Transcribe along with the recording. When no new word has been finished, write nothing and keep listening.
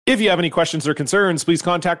If you have any questions or concerns, please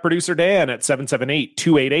contact producer Dan at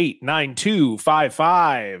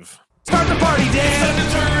 778-288-9255. Start the party, Dan! Time to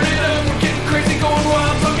turn it up, we're getting crazy, going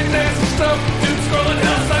wild, talking nasty stuff. Dudes scrolling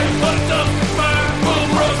hell sites, butt up, fire,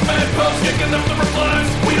 boom, roast, bad posts, kicking up the replies.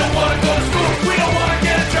 We don't want to go to school, we don't want to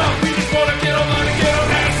get a job, we just want to get online and get our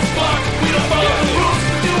asses blocked. We don't follow the rules,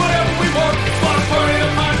 we do whatever we want. It's Block Party,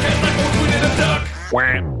 the podcast like we're tweeting a duck.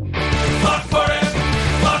 Block Party,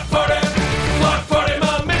 Block Party, Block Party,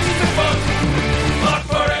 my mentions are fucked. Block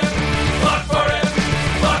Party, Block Party,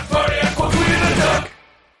 Block Party, I quote tweeting a duck.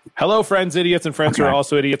 Hello, friends, idiots, and friends who are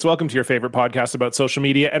also idiots. Welcome to your favorite podcast about social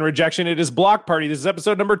media and rejection. It is Block Party. This is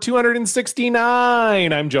episode number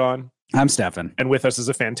 269. I'm John. I'm Stefan. And with us is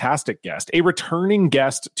a fantastic guest, a returning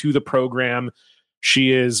guest to the program.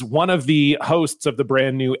 She is one of the hosts of the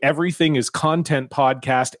brand new Everything is Content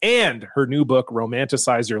podcast, and her new book,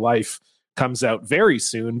 Romanticize Your Life, comes out very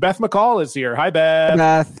soon. Beth McColl is here. Hi, Beth.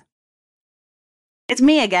 Beth. It's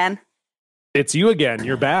me again. It's you again.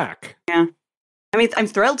 You're back. Yeah. I mean, I'm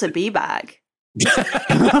thrilled to be back.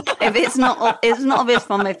 If it's not obvious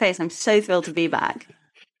from my face, I'm so thrilled to be back.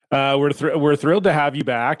 We're thrilled to have you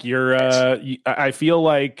back. I feel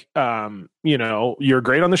like you're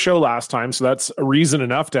great on the show last time, so that's a reason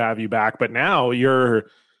enough to have you back. But now you're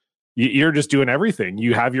just doing everything.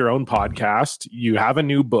 You have your own podcast. You have a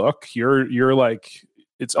new book. You're like,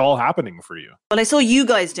 it's all happening for you. Well, I saw you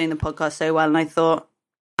guys doing the podcast so well, and I thought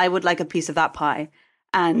I would like a piece of that pie.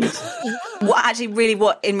 And what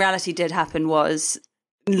in reality did happen was,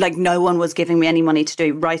 like, no one was giving me any money to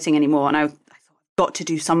do writing anymore, and I thought, I've got to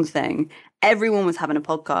do something. Everyone was having a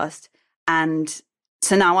podcast, and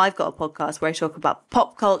so now I've got a podcast where I talk about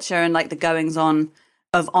pop culture and like the goings on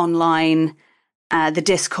of online, the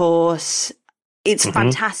discourse. It's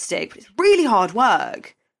fantastic. It's really hard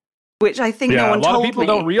work, which I think no one told me. A lot of people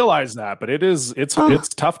don't realize that, but it's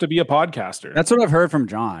tough to be a podcaster. That's what I've heard from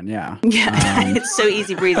John. Yeah. It's so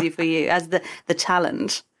easy breezy for you as the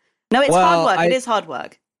talent. No, it's hard work. It is hard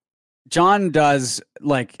work. John does,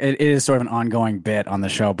 like, it is sort of an ongoing bit on the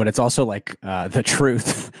show, but it's also like the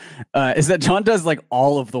truth is that John does like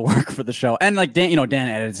all of the work for the show, and like Dan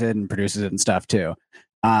edits it and produces it and stuff too.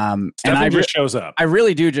 And I just shows up. I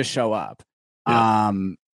really do just show up. Yeah.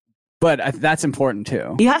 But that's important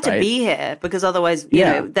too. You have to be here, because otherwise, you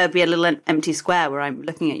know, there'd be a little empty square where I'm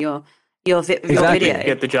looking at your video.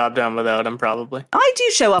 Get the job done without him, probably. I do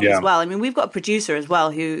show up as well. I mean, we've got a producer as well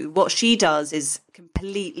who, what she does is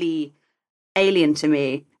completely alien to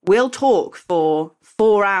me. We'll talk for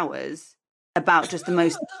 4 hours about just the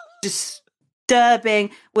most disturbing.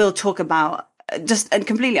 We'll talk about just a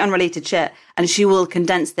completely unrelated shit, and she will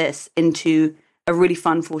condense this into a really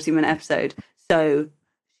fun 40-minute episode. So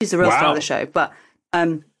she's the real star of the show, but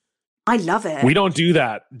I love it. We don't do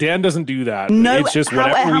that. Dan doesn't do that. No, it's just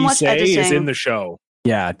whatever we say is in the show.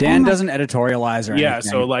 Yeah, Dan doesn't editorialize or anything. Yeah,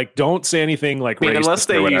 so like, don't say anything like racist unless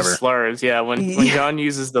they or whatever. use slurs. Yeah, when John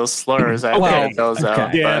uses those slurs, I edit those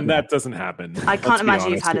out. Dan, that doesn't happen. I can't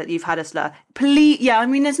imagine you've had a slur. Please, I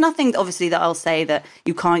mean, there's nothing obviously that I'll say that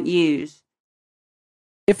you can't use.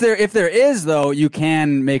 If there is, though, you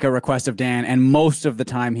can make a request of Dan, and most of the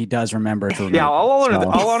time he does remember to remove. Yeah, I'll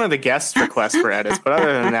honor the guest request for edits, but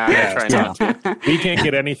other than that, I try not to. We can't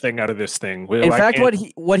get anything out of this thing. In fact,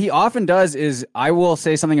 what he often does is I will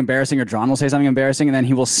say something embarrassing, or John will say something embarrassing, and then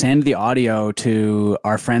he will send the audio to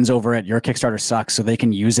our friends over at Your Kickstarter Sucks so they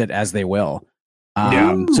can use it as they will.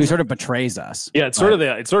 So he sort of betrays us. Yeah, it's sort of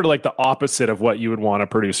like the opposite of what you would want a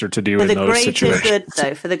producer to do in those situations. For the greater good,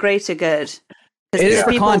 though. For the greater good. It is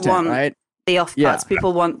for content, right? The off parts.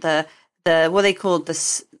 People want the what they call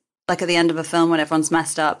this, like at the end of a film when everyone's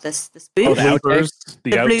messed up. The spoof, the bloopers,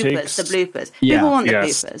 the bloopers. Yeah. People want the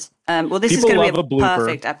bloopers. Well, this People is going to be a love a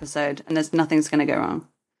perfect episode, and nothing's going to go wrong.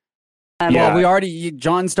 Well,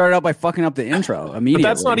 John started out by fucking up the intro immediately. But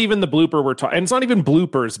that's not even the blooper we're talking. And it's not even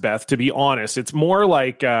bloopers, Beth. To be honest, it's more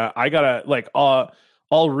like I gotta like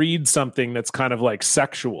I'll read something that's kind of like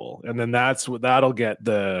sexual, and then that'll get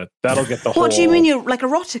the whole. What do you mean? You're like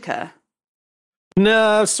erotica?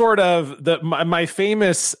 No, sort of. My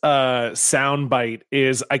famous soundbite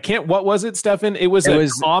is what was it, Stefan? It was a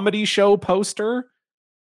comedy show poster.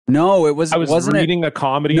 No, it was. I was reading a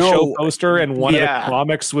comedy show poster, and one of the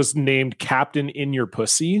comics was named "Captain in Your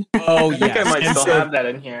Pussy." Oh, I think I might still have that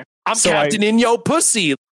in here. I'm Captain in Your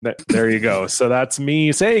Pussy. There you go. So that's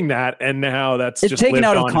me saying that, and now it's just taken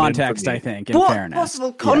out of context. I think. In what fairness,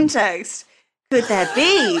 possible context could there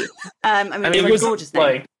be? I mean, it was gorgeous.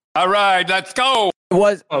 Like, all right, let's go. It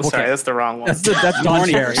was. Oh, sorry, that's the wrong one. That's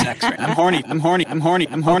horny for sex. I'm horny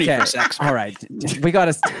for sex. All right, we got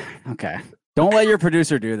to. Okay, don't let your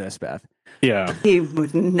producer do this, Beth. Yeah. He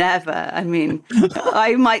would never. I mean,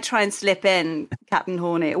 I might try and slip in Captain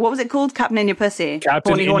Horny. What was it called? Captain in your pussy.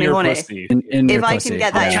 Captain Horny, in horny, your horny. pussy. In If your I pussy. can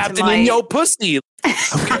get that into Captain my, in your pussy.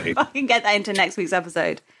 Okay. if I can get that into next week's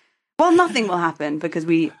episode, well, nothing will happen because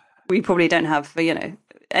we probably don't have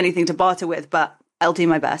anything to barter with. But I'll do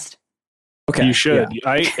my best. Okay. You should.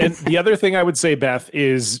 Yeah. And the other thing I would say, Beth,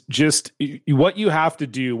 is just what you have to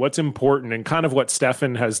do, what's important, and kind of what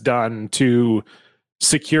Stefan has done to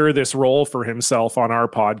secure this role for himself on our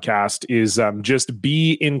podcast is just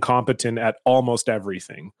be incompetent at almost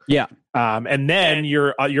everything. Yeah. And then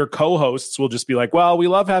your co-hosts will just be like, well, we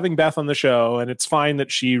love having Beth on the show, and it's fine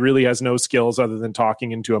that she really has no skills other than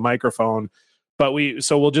talking into a microphone. But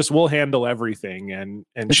we'll handle everything, and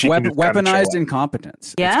It's she can just kind of weaponized chill out.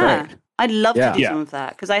 incompetence. Yeah. It's great. I'd love to do Yeah. some of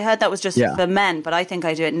that because I heard that was just for men, but I think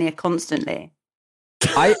I do it near constantly.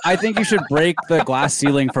 I think you should break the glass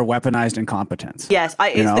ceiling for weaponized incompetence. Yes,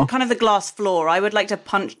 it's kind of the glass floor. I would like to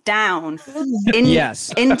punch down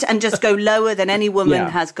and just go lower than any woman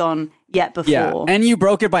has gone yet before. Yeah, and you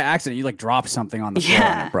broke it by accident. You like dropped something on the floor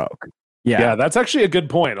and it broke. Yeah, that's actually a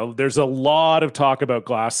good point. There's a lot of talk about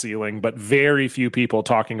glass ceiling, but very few people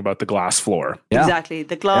talking about the glass floor. Yeah. Exactly.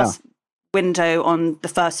 The glass window on the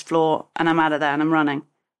first floor, and I'm out of there and I'm running.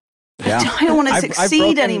 Yeah. I don't want to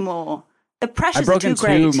succeed anymore. The pressure's I've broken too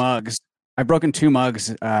great. 2 mugs. I've broken 2 mugs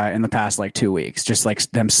in the past 2 weeks, just like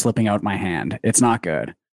them slipping out my hand. It's not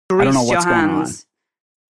good. I don't know what's going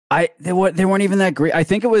on. They weren't even that great. I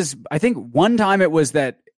think one time it was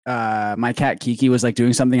that my cat Kiki was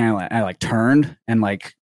doing something. I turned and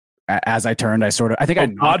as I turned, I think I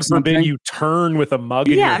knocked God forbid something. you turn with a mug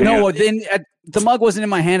in your hand. No, then the mug wasn't in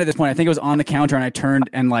my hand at this point. I think it was on the counter, and I turned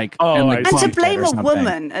and and to bumped blame it or a something.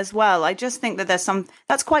 woman as well. I just think that there's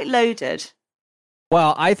that's quite loaded.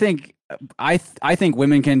 Well, I think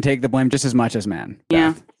women can take the blame just as much as men.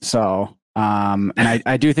 Yeah. Beth. So, and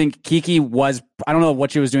I do think Kiki was. I don't know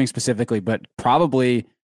what she was doing specifically, but probably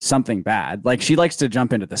something bad. She likes to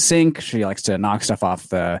jump into the sink. She likes to knock stuff off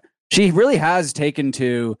the. She really has taken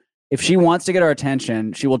to. If she wants to get our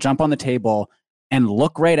attention, she will jump on the table and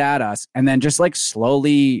look right at us and then just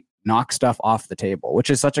slowly knock stuff off the table, which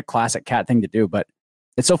is such a classic cat thing to do. But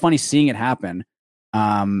it's so funny seeing it happen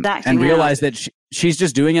and realize that she's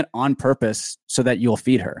just doing it on purpose so that you'll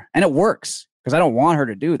feed her. And it works because I don't want her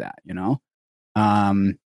to do that,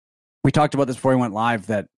 We talked about this before we went live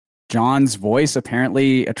that John's voice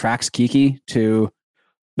apparently attracts Kiki to...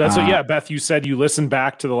 That's what, Beth, you said you listened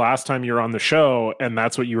back to the last time you were on the show, and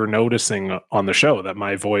that's what you were noticing on the show, that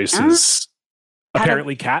my voice is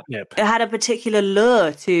apparently catnip. It had a particular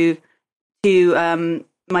lure to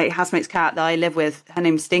my housemate's cat that I live with. Her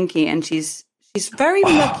name's Stinky, and she's very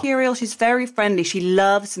mercurial. She's very friendly. She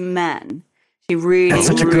loves men. She really, That's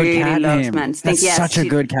such a good really cat loves name. men. That's such a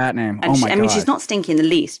good cat name. And my God. I mean, she's not stinky in the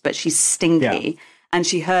least, but she's stinky. Yeah. And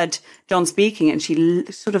she heard John speaking, and she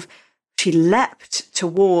leapt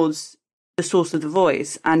towards the source of the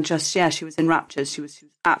voice, and she was in raptures. She was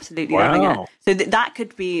absolutely loving it. So that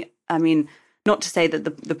could be. I mean, not to say that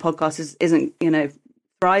the podcast isn't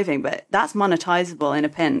thriving, but that's monetizable in a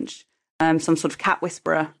pinch. Some sort of cat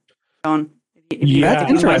whisperer, John. That's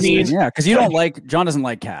interesting. Because you don't John doesn't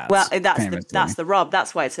like cats. Well, that's the rub.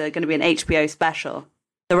 That's why it's going to be an HBO special.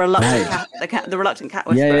 The reluctant cat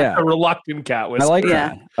whisperer. Yeah. A reluctant cat whisperer. I like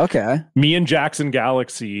that. Okay. Me and Jackson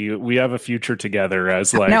Galaxy, we have a future together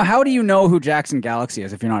as Now, how do you know who Jackson Galaxy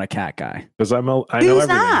is if you're not a cat guy? Because I know Who's everything.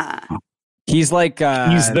 that? He's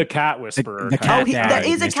he's the cat whisperer. the cat There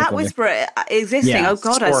is a cat whisperer existing. Yeah, Oh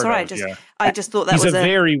God, I'm sorry. I just thought that he's was a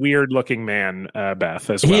very weird looking man, Beth,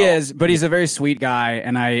 as well. He is, but he's a very sweet guy,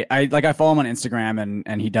 and I follow him on Instagram,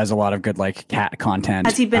 and he does a lot of good cat content.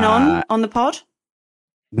 Has he been on the pod?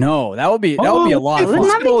 No, that would be a lot of wouldn't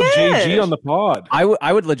that fun. be good? JG on the pod.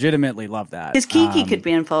 I would legitimately love that. Because Kiki could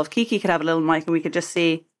be involved. Kiki could have a little mic, and we could just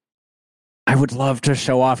see. I would love to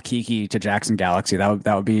show off Kiki to Jackson Galaxy.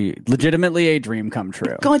 That would be legitimately a dream come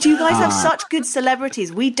true. God, you guys have such good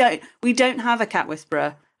celebrities. We don't have a cat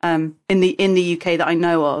whisperer in the UK that I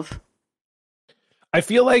know of. I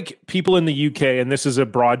feel like people in the UK, and this is a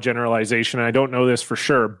broad generalization, and I don't know this for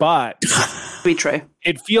sure, but be true.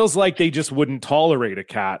 It feels like they just wouldn't tolerate a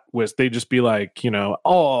cat. They'd just be like,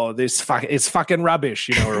 it's fucking rubbish,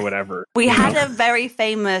 or whatever. We had a very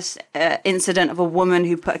famous incident of a woman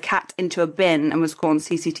who put a cat into a bin and was caught on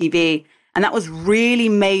CCTV, and that was really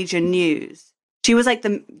major news. She was like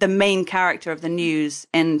the main character of the news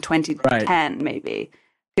in 2010, maybe.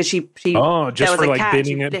 Because she just for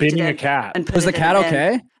binning a cat. And was the cat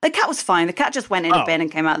okay? The cat was fine. The cat just went in a bin and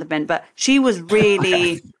came out of the bin. But she was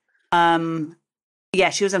really, she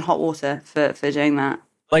was in hot water for doing that.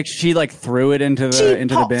 Like she like threw it into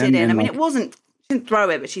the bin. It in. I mean, like, it wasn't. She didn't throw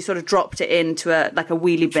it, but she sort of dropped it into a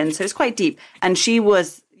wheelie bin, so it's quite deep. And she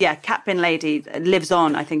was, cat bin lady lives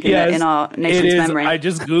on, I think, in our nation's memory. I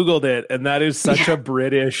just googled it, and that is such a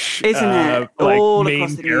British, isn't it? like All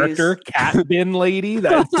main character, cat bin lady.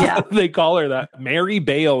 That's they call her that. Mary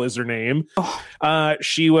Bale is her name.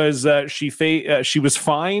 She was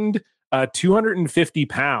fined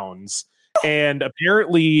 £250. And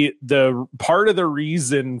apparently the part of the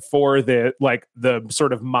reason for the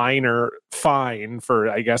sort of minor fine for,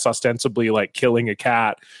 I guess, ostensibly like killing a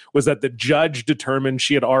cat was that the judge determined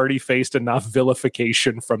she had already faced enough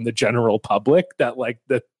vilification from the general public that like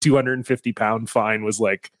the £250 fine was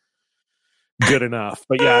like good enough.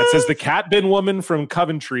 But yeah, it says the cat bin woman from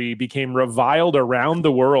Coventry became reviled around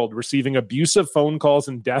the world, receiving abusive phone calls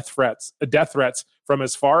and death threats from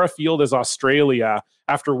as far afield as Australia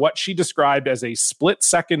after what she described as a split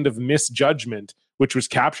second of misjudgment, which was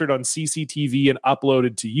captured on CCTV and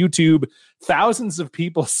uploaded to YouTube. Thousands of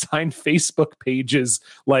people signed Facebook pages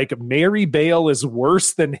like Mary Bale is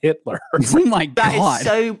worse than Hitler. Oh my God. That is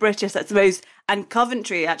so British. That's the most. And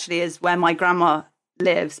Coventry actually is where my grandma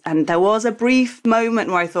lives. And there was a brief moment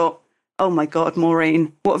where I thought, oh my God,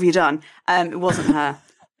 Maureen, what have you done? It wasn't her.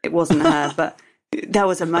 But there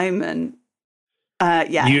was a moment.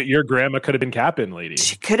 Your grandma could have been cat bin lady.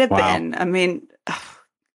 She could have been. I mean,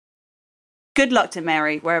 good luck to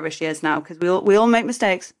Mary, wherever she is now, because we all make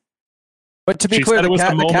mistakes. But to be clear, the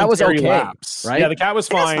cat was okay, lapse. Right? Yeah, the cat was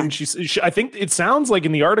fine. She, I think it sounds like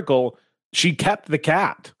in the article, she kept the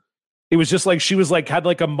cat. It was just like she was like had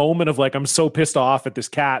like a moment of like, I'm so pissed off at this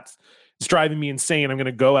cat. It's driving me insane. I'm going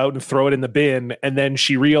to go out and throw it in the bin. And then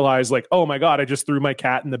she realized like, oh my God, I just threw my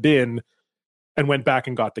cat in the bin. And went back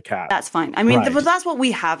and got the cat. That's fine. I mean, but that's what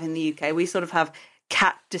we have in the UK. We sort of have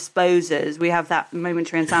cat disposers. We have that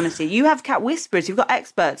momentary insanity. You have cat whisperers. You've got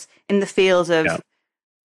experts in the fields of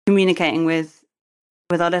communicating with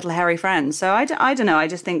our little hairy friends. So I don't know. I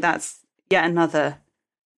just think that's yet another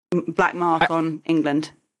black mark on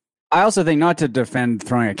England. I also think, not to defend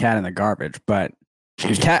throwing a cat in the garbage, but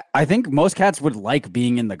I think most cats would like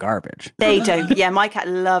being in the garbage. They don't. Yeah, my cat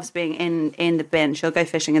loves being in the bin. She'll go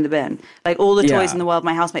fishing in the bin. Like all the toys in the world,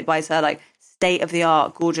 my housemate buys her like state of the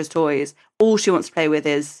art, gorgeous toys. All she wants to play with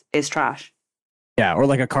is trash. Yeah, or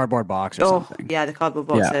like a cardboard box or something. Yeah, the cardboard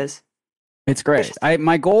boxes. It's great.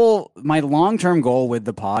 My long-term goal with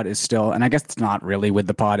the pod is still, and I guess it's not really with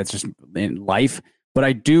the pod, it's just in life, but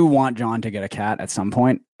I do want John to get a cat at some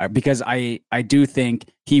point because I do think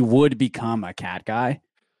he would become a cat guy.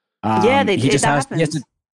 He has to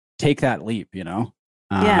take that leap, you know?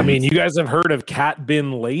 I mean, you guys have heard of cat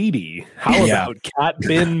bin lady. How about cat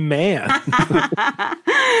bin man?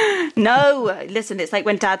 No, listen, it's like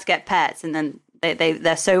when dads get pets and then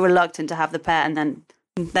they're so reluctant to have the pet and then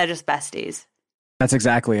they're just besties. That's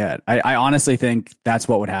exactly it. I honestly think that's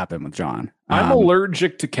what would happen with John. I'm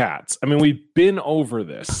allergic to cats. I mean, we've been over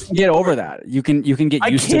this. Get over that. You can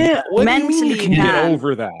get used to it. Mentally, you can get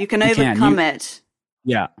over that. You can overcome it.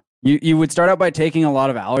 Yeah. You would start out by taking a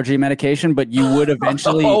lot of allergy medication, but you would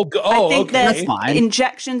eventually. I think there's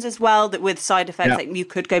injections as well that with side effects, like you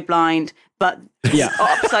could go blind. But the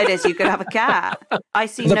upside is you could have a cat. I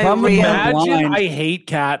see no real. Imagine I hate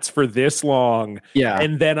cats for this long,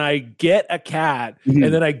 and then I get a cat, and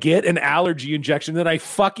then I get an allergy injection, then I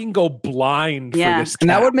fucking go blind for this cat. And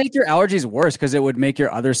that would make your allergies worse because it would make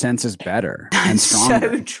your other senses better and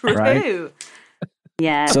stronger. So true. Right?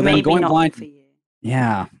 Yeah, so maybe then going not blind for you.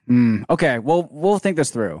 Yeah. Okay. Well, we'll think this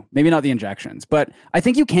through. Maybe not the injections, but I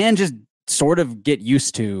think you can just sort of get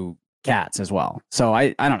used to cats as well. So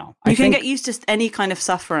I don't know. You can get used to any kind of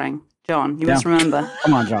suffering, John. You must remember.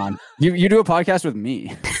 Come on, John. You do a podcast with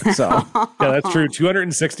me. So yeah, that's true.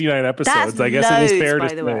 269 episodes. That's I guess loads, it is fair by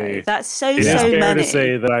to the say. way. That's so it is fair many. to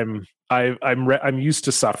say that I'm used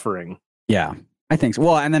to suffering. Yeah. I think so.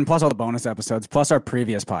 Well, and then plus all the bonus episodes, plus our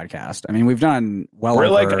previous podcast. I mean, we've done We're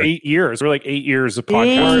like 8 years. We're like 8 years of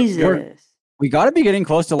podcast. We got to be getting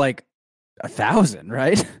close to like 1,000,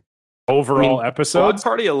 right? Overall episodes. Pod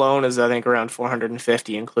Party alone is, I think, around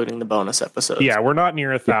 450, including the bonus episodes. Yeah, we're not near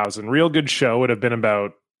 1,000. Real Good Show would have been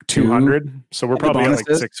about 200. So we're probably at like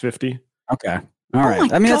 650. Okay. All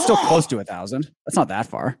right. I mean, that's still close to 1,000. That's not that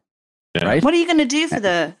far. Yeah. Right? What are you going to do for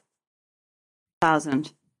the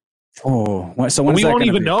 1,000? Oh, so we won't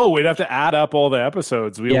even know. We'd have to add up all the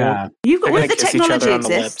episodes. You've got what the technology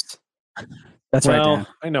exists. That's right. Dan.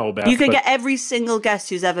 I know, Beth. You could get every single guest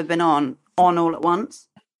who's ever been on all at once.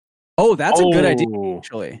 Oh, that's a good idea,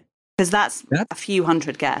 actually. Because that's a few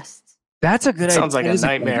hundred guests. That's a good idea. Sounds like a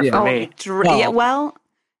nightmare for me. Yeah, well,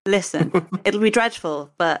 listen, it'll be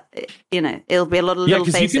dreadful, but it'll be a lot of Yeah, little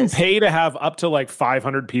because you faces. can pay to have up to like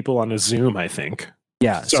 500 people on a Zoom, I think.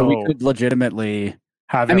 Yeah, so we could legitimately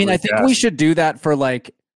have. I mean, I think we should do that for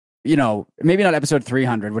like, maybe not episode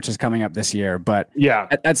 300, which is coming up this year, but yeah,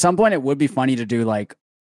 at some point it would be funny to do like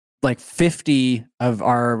 50 of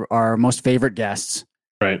our most favorite guests,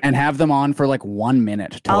 right, and have them on for like 1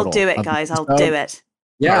 minute total. I'll do it, guys. I'll do it.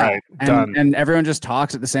 Yeah, right, done. And everyone just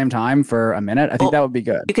talks at the same time for a minute. I think that would be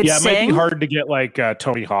good. You could it might sing. be hard to get like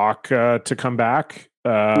Tony Hawk to come back.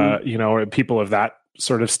 People of that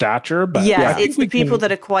sort of stature, but yeah, it's the people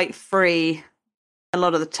that are quite free a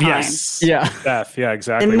lot of the time. Yes, yeah, Beth, yeah,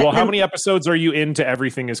 exactly. Well, how many episodes are you into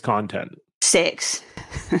Everything is Content? 6.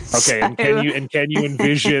 Okay, and can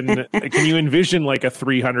you envision like a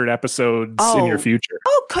 300 episodes in your future?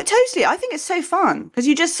 Oh, totally. I think it's so fun because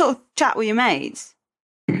you just sort of chat with your mates.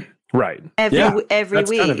 Right. Every that's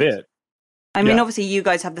week. kind of it. I mean, obviously, you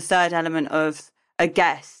guys have the third element of a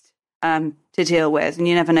guest to deal with, and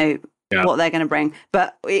you never know what they're going to bring.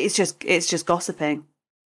 But it's just gossiping.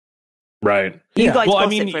 Right. You guys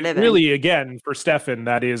gossip for a living. Really, again, for Stefan,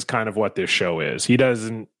 that is kind of what this show is. He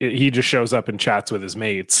just shows up and chats with his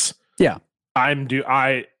mates. Yeah.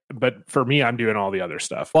 But for me, I'm doing all the other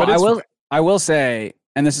stuff. Well, but I will say,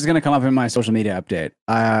 and this is going to come up in my social media update.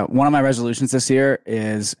 One of my resolutions this year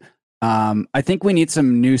is I think we need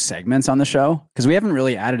some new segments on the show because we haven't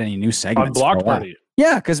really added any new segments on Block Party.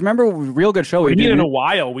 Yeah, because remember, Real Good Show. We need in a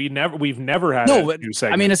while. We've never had a new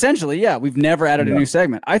segment. I mean, essentially, yeah, we've never added a new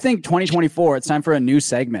segment. I think 2024, it's time for a new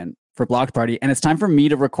segment for Block Party, and it's time for me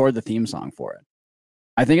to record the theme song for it.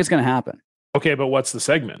 I think it's going to happen. Okay, but what's the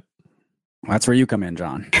segment? That's where you come in,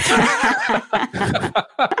 John. That's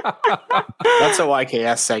a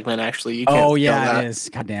YKS segment, actually. You can't it is.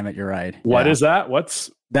 God damn it, you're right. What is that?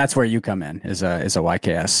 That's where you come in. Is a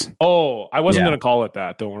YKS. Oh, I wasn't going to call it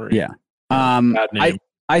that. Don't worry. Yeah.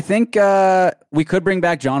 I think we could bring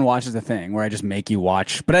back John Watches the Thing, where I just make you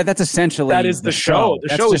watch. But that's essentially the show.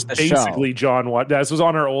 The show is basically show. John Watch. This was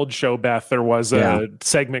on our old show, Beth. There was a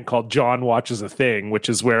segment called John Watches a Thing, which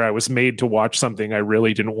is where I was made to watch something I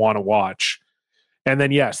really didn't want to watch. And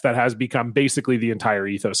then, yes, that has become basically the entire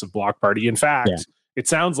ethos of Block Party. In fact, it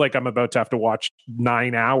sounds like I'm about to have to watch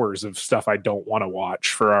 9 hours of stuff I don't want to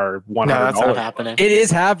watch for our $100. No, that's not happening. It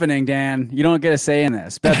is happening, Dan. You don't get a say in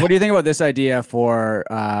this. Beth, what do you think about this idea for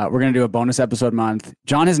we're going to do a bonus episode month?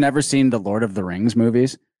 John has never seen the Lord of the Rings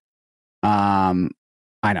movies. I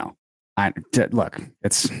know. Look,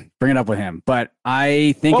 it's bring it up with him. But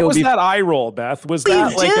I think what was that eye roll, Beth? Was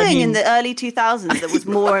what that were you doing in the early 2000s that was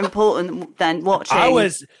more important than watching?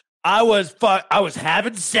 I was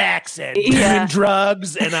having sex and doing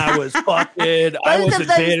drugs, and I was fucking. Both of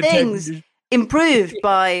those things improved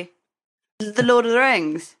by the Lord of the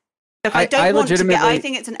Rings. Look, I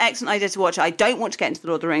think it's an excellent idea to watch. I don't want to get into the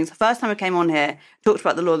Lord of the Rings. The first time I came on here, talked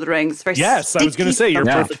about the Lord of the Rings. Yes, I was going to say you're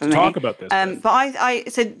perfect to talk about this.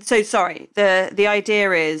 But so sorry. The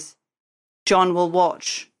idea is John will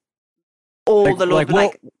watch all the Lord.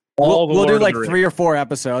 We'll do like 3 or 4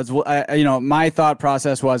 episodes. My thought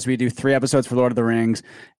process was we do 3 episodes for Lord of the Rings,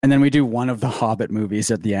 and then we do one of the Hobbit movies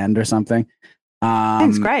at the end or something.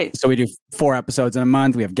 That's great. So we do 4 episodes in a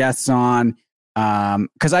month. We have guests on.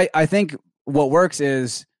 Because I think what works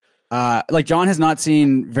is like John has not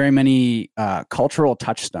seen very many cultural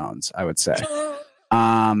touchstones, I would say.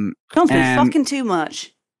 John's been fucking too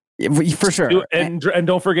much. For sure. And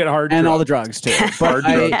don't forget hard and drugs. all the drugs too. Hard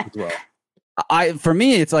drugs as well. For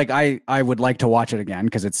me, it's like I would like to watch it again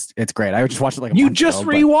because it's great. I would just watch it like you just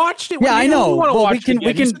rewatched it. Yeah, I know. Well, we can do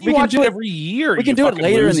it every year. We can do it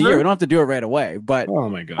later in the year. We don't have to do it right away. But oh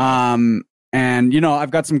my god. And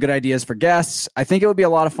I've got some good ideas for guests. I think it would be a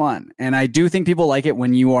lot of fun, and I do think people like it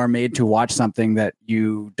when you are made to watch something that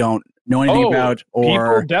you don't know anything about.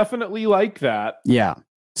 Or people definitely like that. Yeah.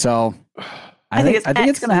 So I think it's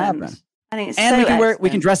going to happen. I think it's and we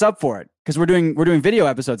can dress up for it because we're doing video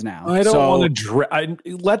episodes now. I don't want to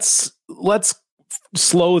let's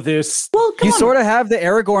slow this. Well, you sort of have the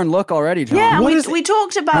Aragorn look already, John. Yeah, we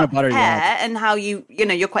talked about hair and how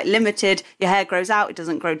you're quite limited. Your hair grows out; it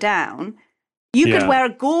doesn't grow down. You could wear a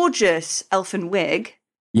gorgeous elfin wig.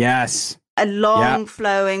 Yes, a long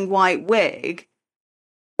flowing white wig,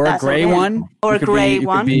 or a grey one, or a grey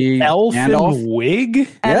one. Elfin wig.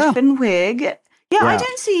 Elfin wig. Yeah,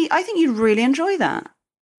 I think you'd really enjoy that.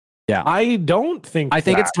 Yeah, I don't think. I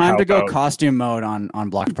think it's time to go costume mode on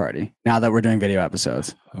Block Party now that we're doing video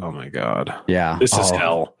episodes. Oh my god! Yeah, this is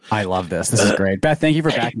hell. I love this. This is great, Beth. Thank you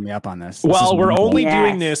for backing me up on this. Well, we're only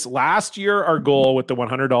doing this last year. Our goal with the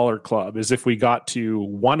 $100 club is if we got to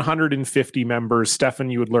 150 members, Stefan,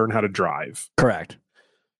 you would learn how to drive. Correct.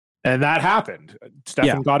 And that happened.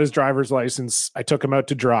 Stefan got his driver's license. I took him out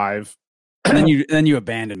to drive. And then you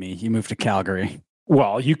abandoned me. You moved to Calgary.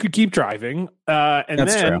 Well, you could keep driving. And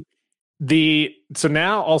That's then true. So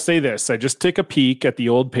now I'll say this. I just took a peek at the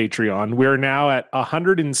old Patreon. We're now at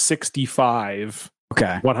 165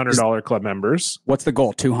 $100 club members. What's the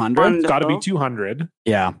goal? 200? It's got to be 200.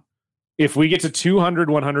 Yeah. If we get to 200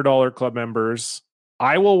 $100 club members,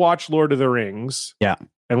 I will watch Lord of the Rings. Yeah.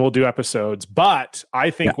 And we'll do episodes. But I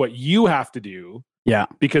think what you have to do,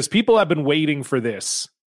 because people have been waiting for this,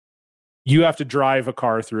 you have to drive a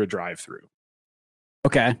car through a drive-through.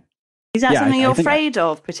 Okay. Is that something you're afraid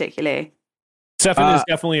of, particularly? Stefan is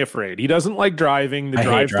definitely afraid. He doesn't like driving. The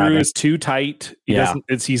drive-through is too tight.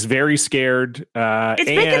 He's very scared. It's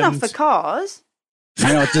big enough for cars.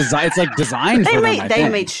 I know it's like designed for them. They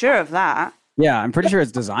made sure of that. Yeah, I'm pretty sure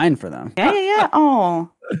it's designed for them. Yeah. Oh.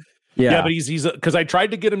 Yeah, but he's because I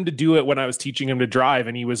tried to get him to do it when I was teaching him to drive,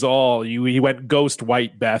 and he was he went ghost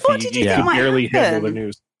white, Beth. What did you think might barely happen? handle the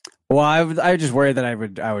news. Well, I just worried that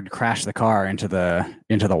I would crash the car into the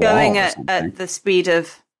wall. Going at the speed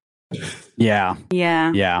of. Yeah.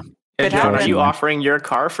 Are you offering your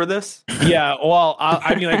car for this? Yeah, well,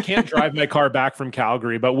 I mean, I can't drive my car back from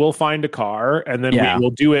Calgary, but we'll find a car, and then we'll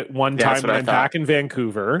do it one time when I'm back in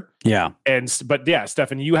Vancouver. Yeah. But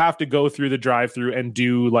Stefan, you have to go through the drive-through and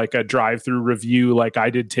do like a drive-through review like I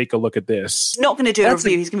did. Take a look at this. Not going to do a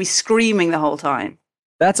review. He's going to be screaming the whole time.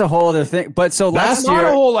 That's a whole other thing. But so last year, not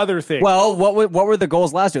a whole other thing. Well, what were the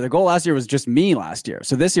goals last year? The goal last year was just me last year.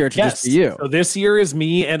 So this year it's just you. So this year is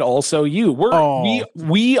me and also you. We're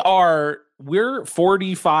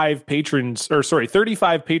 35 patrons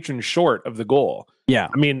short of the goal. Yeah.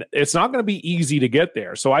 I mean, it's not going to be easy to get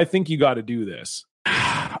there. So I think you got to do this.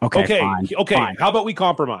 Okay. Fine. How about we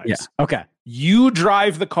compromise? Yeah. Okay. You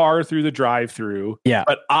drive the car through the drive-through. Yeah.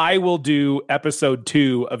 But I will do episode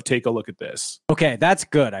 2 of Take a Look at This. Okay, that's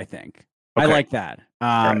good. I think I like that.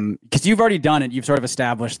 Because you've already done it. You've sort of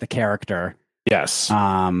established the character. Yes.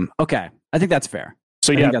 Okay. I think that's fair.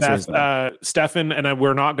 So Stefan and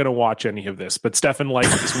we're not going to watch any of this, but Stefan likes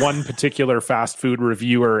this one particular fast food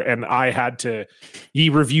reviewer, and he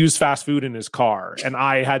reviews fast food in his car, and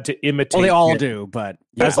I had to imitate. Well, they all do, but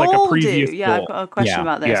as like a previous. Yeah, I've got a question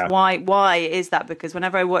about this. Yeah. Why is that? Because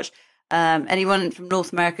whenever I watch anyone from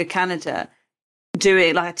North America, Canada, do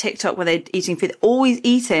it like a TikTok where they're eating food, they're always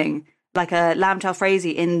eating like a lamb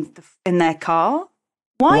jalfrezi in their car.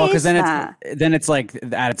 Why is that? Then it's like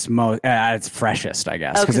at its freshest, I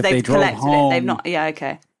guess. Because if they've they drove collected home, it. They've not. Yeah,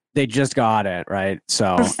 okay. They just got it, right?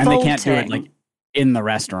 So and they can't do it like in the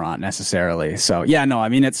restaurant necessarily. So I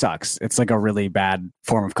mean it sucks. It's like a really bad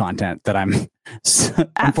form of content that I'm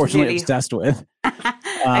unfortunately obsessed with. Okay,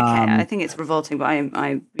 I think it's revolting, but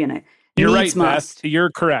I you're right, Beth.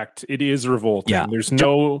 You're correct. It is revolting. Yeah. There's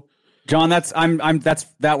no John.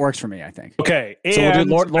 That works for me. I think. Okay, so we'll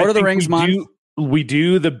do Lord of the Rings month. We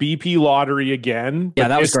do the BP lottery again. Yeah,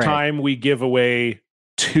 that was great. This time we give away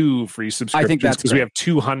 2 free subscriptions. I think that's because we have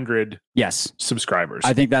 200 subscribers.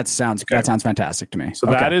 I think that sounds fantastic to me. So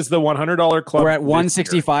that is the $100 club. We're at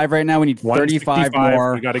 165 right now. We need 35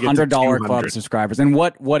 more $100 club subscribers. And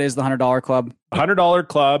what is the $100 club? $100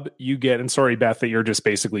 club you get, and sorry, Beth, that you're just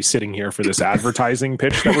basically sitting here for this advertising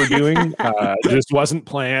pitch that we're doing. It just wasn't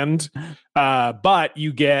planned. But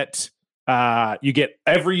you get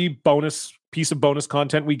every piece of bonus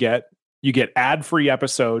content we get. You get ad-free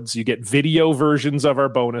episodes. You get video versions of our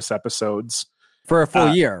bonus episodes. For a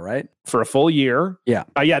full year, right? For a full year. Yeah.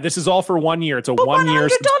 This is all for 1 year. It's a 1 year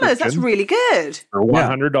 $100. That's really good. For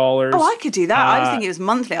 $100. Oh, I could do that. I was thinking it was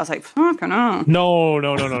monthly. I was like, fucking hell. No.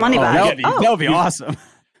 Money back. That would be awesome.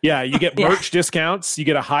 Yeah, you get merch discounts. You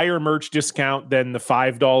get a higher merch discount than the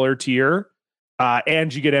 $5 tier.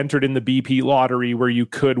 And you get entered in the BP lottery where you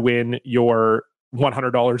could win your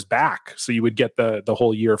 $100 back. So you would get the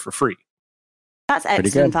whole year for free. That's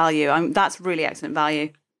excellent value. That's really excellent value.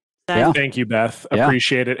 So. Thank you, Beth.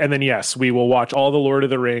 Appreciate it. And then, yes, we will watch all the Lord of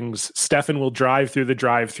the Rings. Stefan will drive through the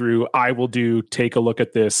drive-through. I will Take a Look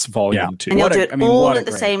at This volume 2. And you'll do it all at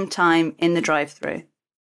the same time in the drive-through.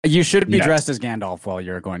 You should be dressed as Gandalf while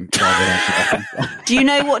you're going. Do you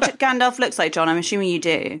know what Gandalf looks like, John? I'm assuming you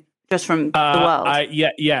do. Just from the world.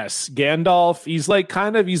 Yes. Gandalf,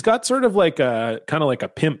 he's got sort of like a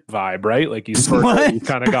pimp vibe, right? Like he's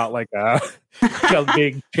kind of got like a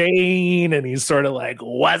big chain, and he's sort of like,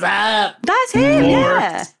 what's up? That's him,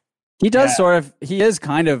 yeah. He does he is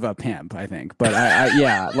kind of a pimp, I think. But I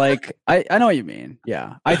know what you mean.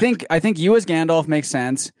 Yeah. I think you as Gandalf makes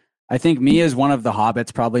sense. I think me as one of the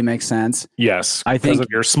hobbits probably makes sense. Yes. Because of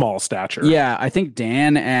your small stature. Yeah. I think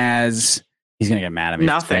Dan as... He's going to get mad at me.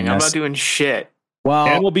 Nothing. I'm not doing shit. Well,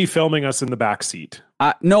 And we'll be filming us in the back seat.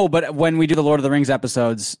 no, but when we do the Lord of the Rings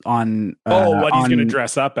episodes on, What he's on- going to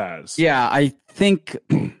dress up as? Yeah, I think,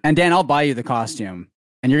 and Dan, I'll buy you the costume,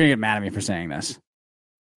 and you're gonna get mad at me for saying this.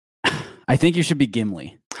 I think you should be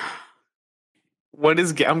Gimli. What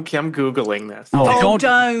is? I'm googling this. Oh,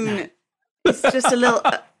 don't. It's just a little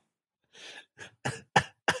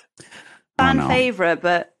fan no. favorite,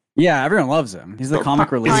 but Yeah, everyone loves him. He's the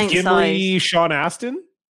comic relief. Pint Gimli, size. Sean Astin?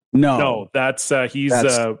 No, No, that's he's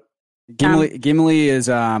That's- Gimli is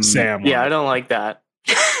Sam. Yeah, I don't like that.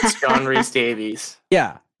 It's John Rhys Davies.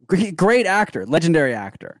 Yeah, great actor, legendary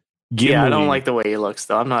actor. Gimli. Yeah, I don't like the way he looks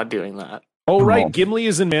though. I'm not doing that. Oh, right. Oh. Gimli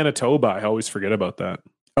is in Manitoba. I always forget about that.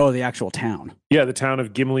 Oh, the actual town. Yeah, the town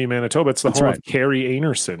of Gimli, Manitoba. It's the That's home right. of Carrie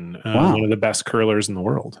Anerson, Wow. one of the best curlers in the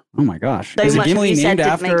world. Oh my gosh, so is it much Gimli you said named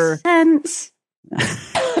didn't after? make sense.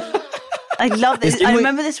 I love this. Is I Gimli-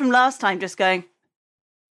 remember this from last time. Just going,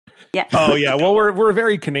 yeah. Oh yeah, well we're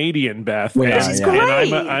very Canadian, Beth. We are, and, yeah. and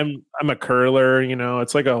Great. I'm a curler. You know,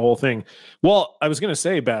 it's like a whole thing. Well, I was gonna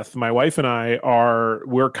say, Beth, my wife and I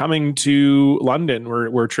we're coming to London.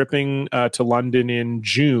 We're tripping to London in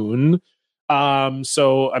June.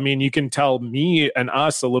 So I mean, you can tell me and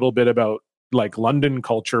us a little bit about like London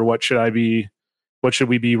culture. What should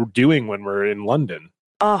we be doing when we're in London?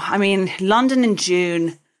 Oh, I mean, London in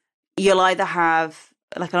June, you'll either have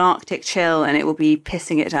like an Arctic chill and it will be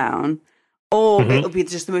pissing it down, or Mhm. it'll be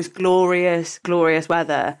just the most glorious, glorious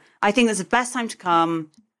weather. I think that's the best time to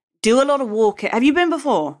come. Do a lot of walking. Have you been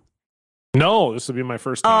before? No, this will be my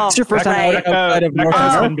first time. Oh, It's your first time great. outside of North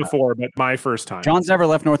Becca's been America. before, but my first time. John's never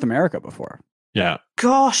left North America before. Yeah.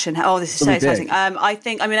 Gosh, and oh, this is so Really big.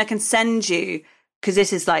 exciting. I can send you, because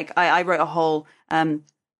this is like, I wrote a whole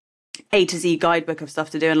A to Z guidebook of stuff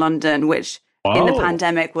to do in London, which in the Oh.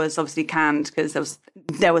 pandemic was obviously canned because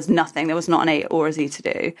there was nothing, there was not an A or a Z to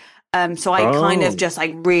do. So I kind Oh. of just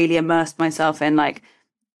like really immersed myself in like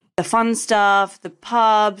the fun stuff, the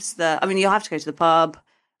pubs, you'll have to go to the pub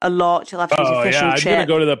a lot. You'll have to use Oh a fish yeah, and I'm chip. gonna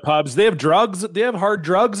go to the pubs. They have drugs. They have hard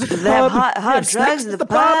drugs at the They have pub. hard have drugs sex at the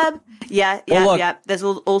pub. Yeah, Well, look, There's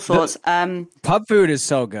all sorts. Pub food is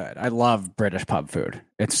so good. I love British pub food.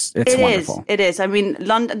 It's It is. wonderful. It is. I mean,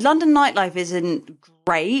 London nightlife isn't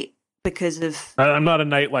great because of I'm not a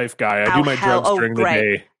nightlife guy. I How do my hell- drugs oh, during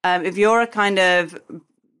great. the day. if you're a kind of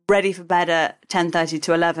ready for bed at 10:30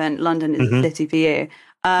 to 11, London is the city for you.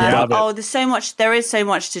 Yeah. Love it. There's so much. There is so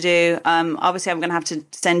much to do. Obviously, I'm going to have to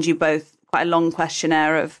send you both quite a long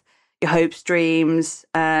questionnaire of your hopes, dreams,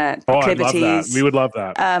 Oh, I'd love that. proclivities, We would love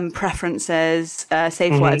that. preferences,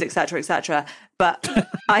 safe words, etc., etc. But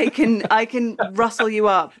I can rustle you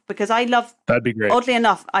up because I love. That'd be great. Oddly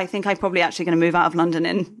enough, I think I'm probably actually going to move out of London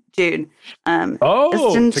in June. Oh,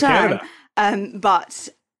 just in to time. Canada. But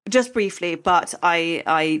just briefly,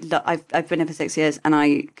 I've been here for 6 years, and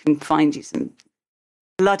I can find you some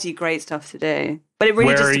bloody great stuff to do. But it really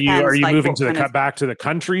Where just are you? depends. Are you like, moving what to the kind of- back to the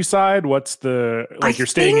countryside? What's the like? I You're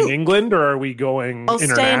staying in think- England, or are we going I'll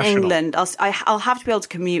international? stay in England. I'll have to be able to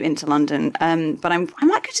commute into London. But I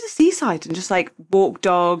might go to the seaside and just like walk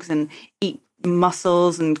dogs and eat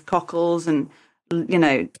mussels and cockles and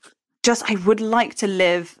just I would like to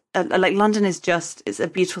live like London is it's a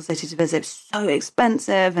beautiful city to visit. It's so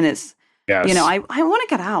expensive and it's Yes. I want to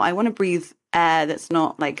get out. I want to breathe air that's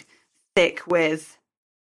not like thick with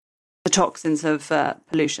the toxins of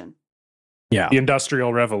pollution. Yeah. the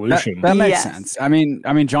Industrial Revolution. That makes Yes. sense. I mean,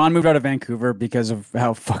 John moved out of Vancouver because of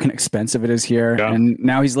how fucking expensive it is here, Yeah. and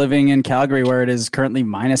now he's living in Calgary, where it is currently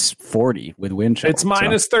minus 40 with wind chill. It's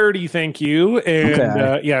minus 30, thank you. And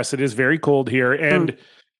Okay. yes, it is very cold here. And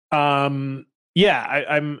I'm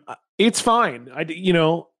it's fine.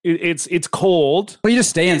 It's cold. Well, you just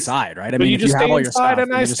stay inside, right? I But mean, you if just you have stay all your inside, stuff, and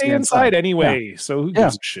you I just stay inside anyway. Yeah. So who Yeah.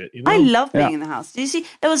 gives a shit? You know? I love being Yeah. in the house. Do you see?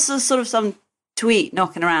 There was sort of some tweet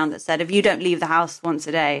knocking around that said, if you don't leave the house once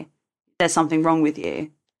a day, there's something wrong with you.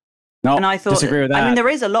 No, And I thought, disagree with that. I mean, there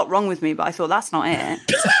is a lot wrong with me, but I thought that's not it.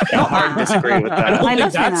 Not hard to disagree with I that. don't I think love being in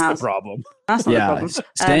the that's the house. problem. That's not the yeah, problem.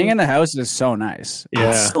 staying in the house is so nice. Yeah.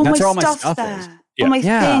 all That's my where all my stuff's stuff there. is. Yeah. All my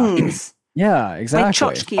Yeah. things, Yeah, exactly.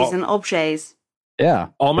 my tchotchkes and objets. Yeah,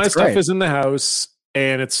 All my It's stuff great. is in the house,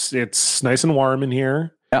 and it's nice and warm in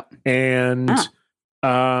here. Yeah. And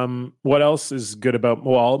what else is good about?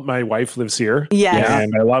 Well, my wife lives here. Yes.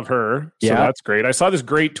 And I love her. So Yeah. that's great. I saw this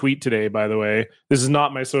great tweet today, by the way. This is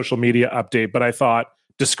not my social media update, but I thought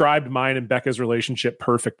described mine and Becca's relationship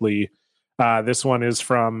perfectly. This one is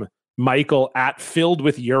from Michael at Filled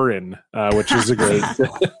with Urine, which is a great,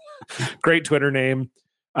 great Twitter name.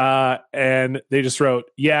 And they just wrote,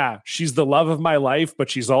 yeah, she's the love of my life, but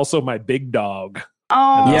she's also my big dog.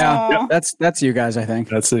 Oh, Yeah, that's you guys, I think.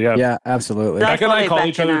 That's yeah. Yeah, absolutely. That's Becca and I probably call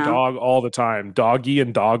each Becca other now. dog all the time. Doggy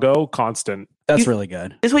and doggo, constant. That's really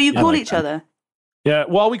good. Is what you I call like each that. other. Yeah,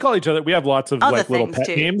 well, we call each other. We have lots of Other like little things, pet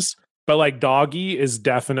too. names, but like doggy is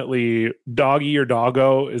definitely doggy or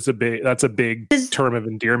doggo is a big. That's a big term of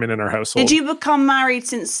endearment in our household. Did you become married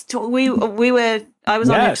since we were? I was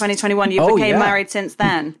on in Yes. 2021. You Oh, became yeah. married since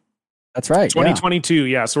then. That's right. 2022?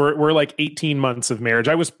 Yeah, so we're like 18 months of marriage.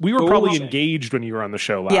 We were probably Ooh. engaged when you were on the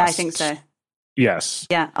show last. Yeah, I think so. Yes.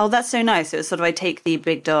 Yeah. Oh, that's so nice. It was sort of I take the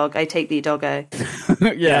big dog, I take the doggo.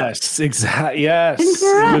 Yeah. Yes. Exactly. Yes. It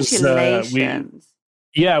was, Congratulations.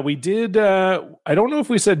 we did. I don't know if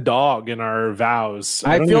we said dog in our vows.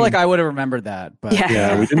 I don't feel even- like I would have remembered that, but Yeah.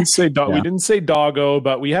 Yeah, we didn't say dog. Yeah. We didn't say doggo,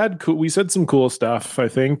 but we had we said some cool stuff, I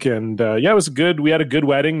think, and yeah, it was good. We had a good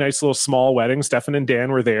wedding, nice little small wedding. Stefan and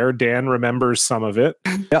Dan were there. Dan remembers some of it,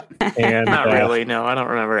 Yeah. and Not really. No, I don't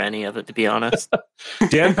remember any of it, to be honest.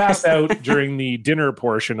 Dan passed out during the dinner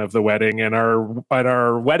portion of the wedding, and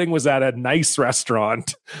our wedding was at a nice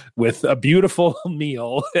restaurant with a beautiful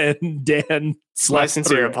meal, and Dan My slept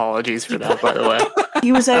sincere through it. apologies for that, by the way.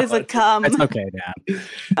 He was overcome. it's okay, Dan.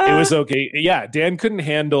 It was okay. Yeah, Dan couldn't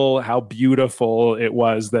handle how beautiful it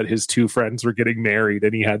was that his two friends were getting married,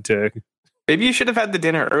 and he had to. Maybe you should have had the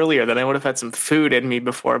dinner earlier, then I would have had some food in me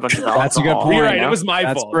before a bunch of alcohol. That's a good point. You're right. you know? It was my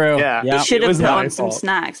That's fault. true. Yeah. Yeah. Should it have was put my on some fault.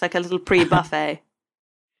 snacks, like a little pre-buffet.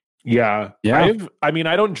 Yeah. Yeah. I mean,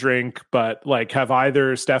 I don't drink, but like, have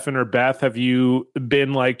either Stefan or Beth, have you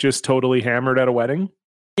been like just totally hammered at a wedding?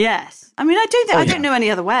 Yes. I mean, I yeah. don't know any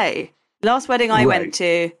other way. Last wedding I went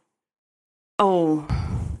to,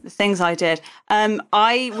 the things I did.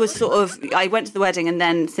 I went to the wedding, and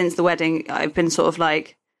then since the wedding, I've been sort of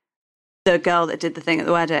like the girl that did the thing at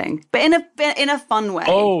the wedding, but in a fun way.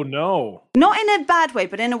 Oh, no. Not in a bad way,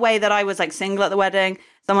 but in a way that I was like single at the wedding.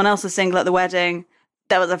 Someone else was single at the wedding.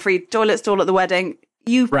 There was a free toilet stall at the wedding.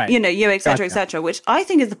 Right. Et cetera, Gotcha. et cetera, which I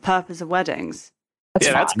think is the purpose of weddings. That's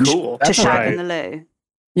fine. cool. To That's shag right. in the loo.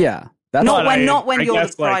 Yeah. That's No, Not when I you're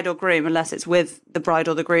guess, the bride or groom, unless it's with the bride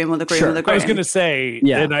or the groom or the groom Sure. or the I groom. was going to say,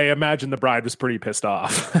 Yeah. and I imagine the bride was pretty pissed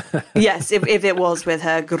off. Yes, if it was with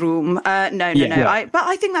her groom. No. Yeah. But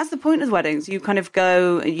I think that's the point of weddings. You kind of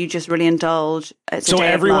go, you just really indulge. It's a So day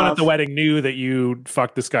of everyone love. at the wedding knew that you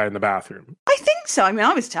fucked this guy in the bathroom. I think so. I mean,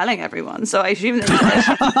 I was telling everyone, so I assume that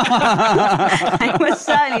it was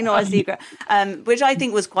certainly not a secret. Which I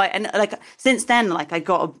think was quite, and like since then, like I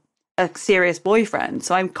got a serious boyfriend,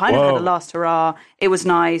 so I'm kind of had Whoa. a last hurrah. It was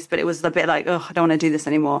nice, but it was a bit like, oh, I don't want to do this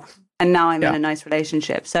anymore. And now I'm in Yeah. a nice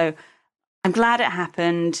relationship, so I'm glad it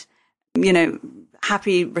happened.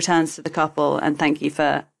 Happy returns to the couple, and thank you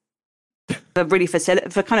for really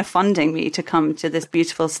for kind of funding me to come to this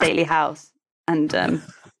beautiful stately house and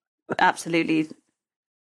absolutely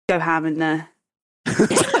go ham in the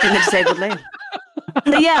disabled lane.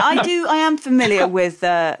 But yeah, I am familiar with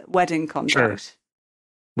wedding contract.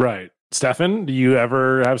 Right. Stefan, do you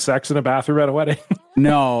ever have sex in a bathroom at a wedding?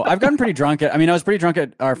 No, I've gotten pretty drunk I was pretty drunk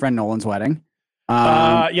at our friend Nolan's wedding.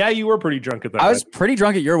 Yeah, you were pretty drunk at that. I was wedding. pretty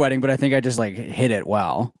drunk at your wedding, but I think I just like hit it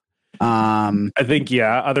well. I think,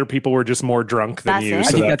 yeah, other people were just more drunk than That's you. it. I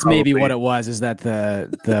so think that that's maybe probably- what it was, is that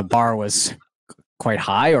the bar was quite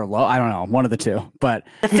high or low. I don't know, one of the two. But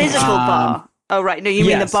The physical bar. Oh right, no, you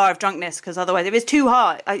mean the yes. bar of drunkenness? Because otherwise, if it's too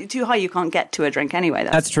high, you can't get to a drink anyway.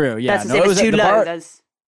 that's true. Yeah, That's as no, if it it's was too the low. bar. There's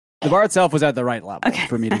The bar itself was at the right level Okay.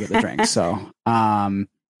 for me to get the drink. So,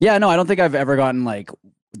 yeah, no, I don't think I've ever gotten like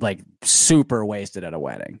super wasted at a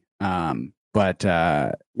wedding. But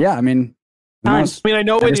yeah, I mean, who Fine. knows? I mean, I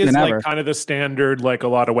know I it just is never. like kind of the standard, like a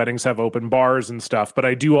lot of weddings have open bars and stuff, but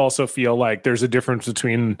I do also feel like there's a difference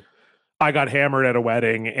between I got hammered at a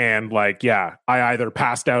wedding and like, yeah, I either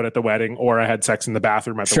passed out at the wedding or I had sex in the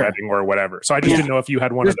bathroom at the Sure. wedding or whatever. So I just Yeah. didn't know if you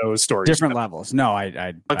had one of those stories. Different levels. No,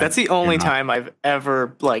 I Look, that's I the only do not. time I've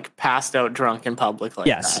ever like passed out drunk in public like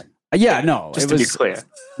Yes. that. Yeah, no, Just it to be was clear.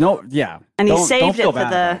 no, yeah. and he Don't saved feel it for bad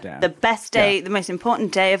about it, Dan. the best day, the most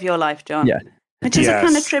important day of your life, John. Yeah. Which is a kind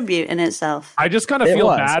of Yes. tribute in itself. I just kind of It feel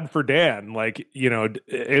was. bad for Dan. Like,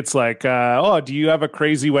 it's like, oh, do you have a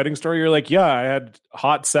crazy wedding story? You're like, yeah, I had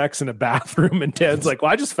hot sex in a bathroom. And Dan's like, well,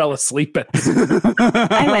 I just fell asleep at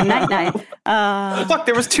I went night. Fuck,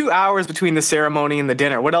 there was 2 hours between the ceremony and the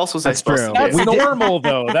dinner. What else was That's I supposed true. to That's do? normal,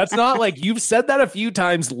 though. That's not like you've said that a few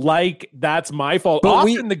times. Like that's my fault. But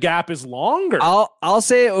Often the gap is longer. I'll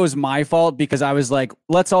say it was my fault because I was like,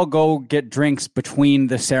 let's all go get drinks between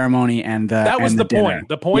the ceremony and the That was and the dinner. point.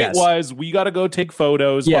 The point Yes. was we got to go take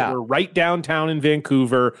photos. Yeah. But we're right downtown in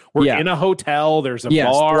Vancouver. We're Yeah. in a hotel. There's a Yes,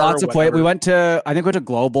 bar. lots of play. whatever, We went to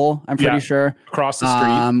Global, I'm pretty Yeah. sure, across the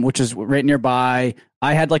street. which is right nearby.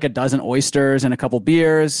 I had like a dozen oysters and a couple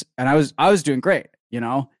beers, and I was doing great, you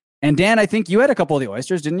know. And Dan, I think you had a couple of the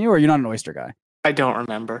oysters, didn't you? Or you're not an oyster guy? I don't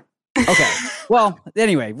remember. Okay. Well,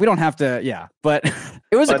 anyway, we don't have to. Yeah, but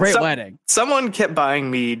it was a great wedding. Someone kept buying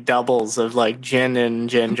me doubles of like gin and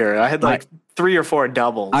ginger. I had like 3 or 4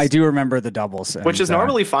 doubles. I do remember the doubles, which is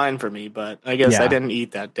normally fine for me, but I guess I didn't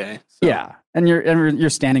eat that day. So. Yeah, and you're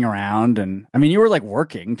standing around, and I mean, you were like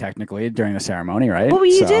working technically during the ceremony, right? What were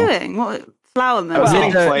you doing? What flower moon? I was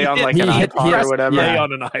hitting play on like an iPod or whatever. Play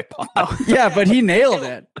on an iPod. Yeah, but he nailed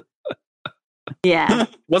it. Yeah,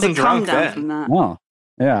 wasn't drunk then. From that. Oh,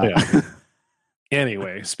 yeah.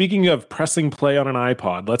 Anyway, speaking of pressing play on an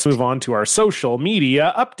iPod, let's move on to our social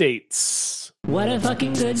media updates. What a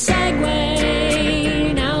fucking good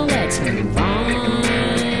segue. Now let's move on.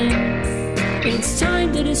 It's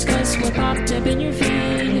time to discuss what popped up in your feed.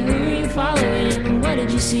 Who are you following? What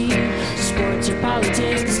did you see? Sports or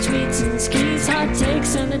politics, tweets and skis, hot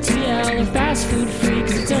takes on the TL or fast food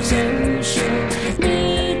freaks. It's our social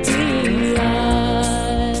media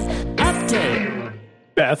update.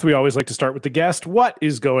 Beth, we always like to start with the guest. What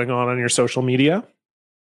is going on your social media?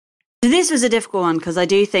 This was a difficult one because I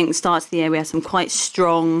do think start of the year we had some quite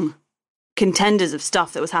strong contenders of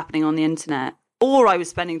stuff that was happening on the internet, or I was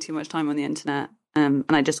spending too much time on the internet and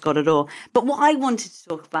I just got it all. But what I wanted to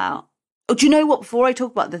talk about, do you know what? Before I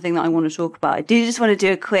talk about the thing that I want to talk about, I do just want to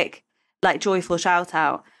do a quick, like, joyful shout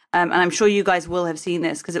out. And I'm sure you guys will have seen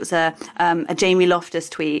this because it was a Jamie Loftus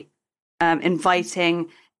tweet inviting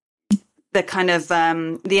the kind of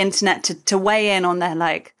the internet to weigh in on their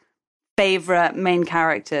like favorite main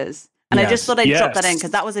characters. And I just thought I'd drop that in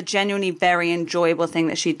because that was a genuinely very enjoyable thing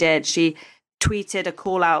that she did. She tweeted a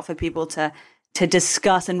call out for people to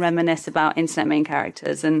discuss and reminisce about internet main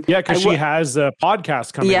characters. And because she has a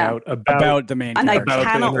podcast coming out about the main characters. And I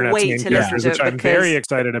cannot wait to listen to it. Which I'm very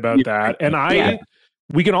excited about that. And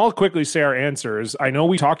we can all quickly say our answers. I know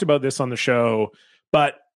we talked about this on the show,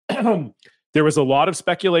 but there was a lot of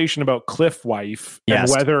speculation about Cliff Wife and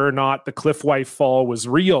whether or not the Cliff Wife fall was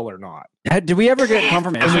real or not. Did we ever get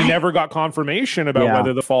confirmation? And we never got confirmation about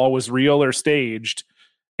whether the fall was real or staged.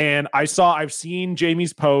 And I've seen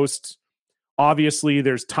Jamie's post. Obviously,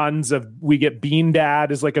 there's tons of, we get Bean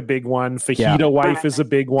Dad is like a big one. Fajita Wife is a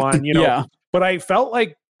big one, you know. But I felt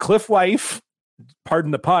like Cliff Wife,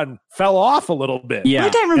 pardon the pun, fell off a little bit. I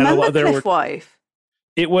don't remember Cliff Wife.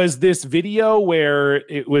 It was this video where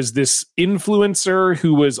it was this influencer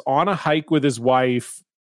who was on a hike with his wife.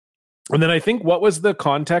 And then I think, what was the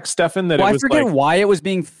context, Stefan? I forget why it was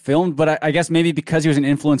being filmed, but I guess maybe because he was an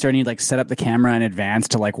influencer and he'd like set up the camera in advance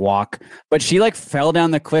to like walk. But she like fell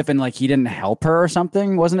down the cliff and like he didn't help her or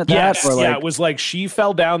something, wasn't it that? Yes, it was like she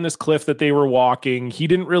fell down this cliff that they were walking. He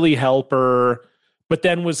didn't really help her. But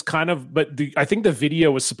then was kind of, I think the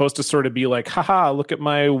video was supposed to sort of be like, haha, look at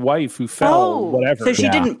my wife who fell, whatever. So she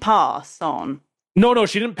didn't pass on. No,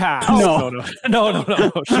 she didn't pass. No.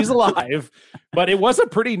 She's alive. But it was a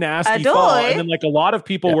pretty nasty fall. And then like a lot of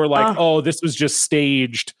people were like, oh, this was just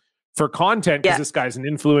staged for content because this guy's an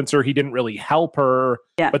influencer. He didn't really help her.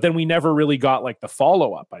 Yeah. But then we never really got like the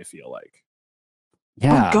follow-up, I feel like.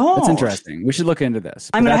 Yeah, that's interesting. We should look into this.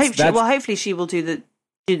 I mean, hopefully she will do the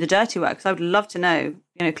dirty work, because I would love to know.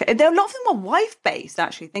 You know, there a lot of them were wife based.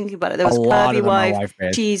 Actually, thinking about it, there was Kirby wife,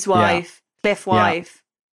 Cheese wife, Cliff wife.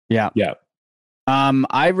 Yeah.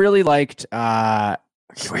 I really liked.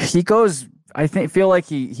 He goes. Feel like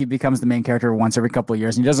he becomes the main character once every couple of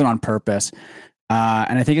years, and he does it on purpose.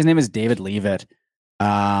 And I think his name is David Leavitt.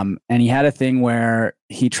 And he had a thing where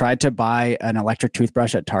he tried to buy an electric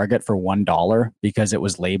toothbrush at Target for $1 because it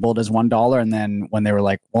was labeled as $1. And then when they were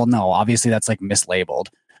like, well, no, obviously that's like mislabeled.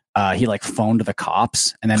 He like phoned the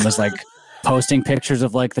cops and then was like posting pictures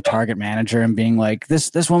of like the Target manager and being like,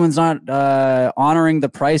 this woman's not honoring the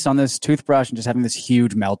price on this toothbrush, and just having this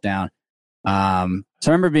huge meltdown. So I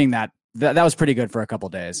remember being that was pretty good for a couple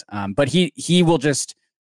days. But he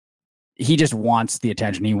just wants the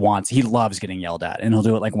attention. He loves getting yelled at, and he'll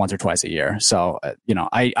do it like once or twice a year. So,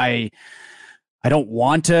 I don't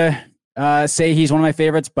want to say he's one of my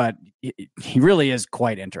favorites, but he really is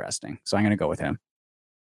quite interesting. So I'm going to go with him.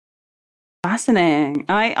 Fascinating.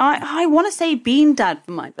 I want to say Bean Dad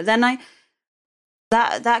for mine, but then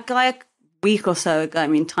that guy a week or so ago, I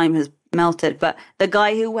mean, time has melted, but the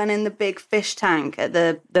guy who went in the big fish tank at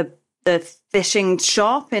the fishing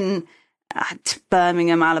shop in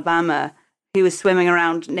Birmingham, Alabama, he was swimming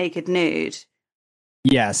around naked nude.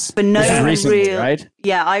 Yes. But no real, right?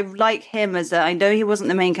 Yeah, I like him I know he wasn't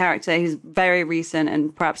the main character. He's very recent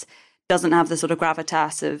and perhaps doesn't have the sort of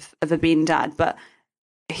gravitas of a Bean Dad, but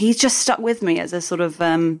he's just stuck with me as a sort of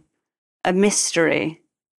a mystery.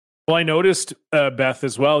 Well, I noticed, Beth,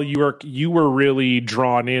 as well. You were really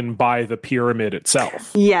drawn in by the pyramid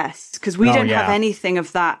itself. Yes, because we don't have yeah. anything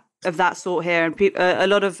of that sort here, and a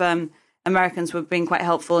lot of Americans were being quite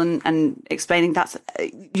helpful and explaining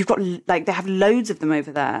you've got like they have loads of them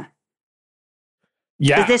over there.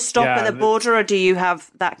 Yeah. Does this stop at the border, or do you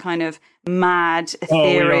have that kind of mad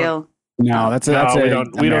ethereal? No, that's we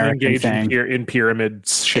don't American engage thing. in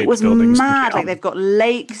pyramids shaped It was buildings. mad. Like they've got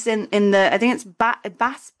lakes in the. I think it's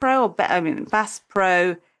Bass Pro Bass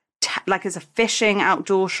Pro. Like it's a fishing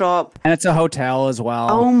outdoor shop, And it's a hotel as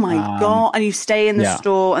well. oh my god! And you stay in the yeah.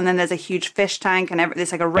 store, and then there's a huge fish tank, and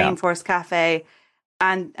there's like a rainforest cafe,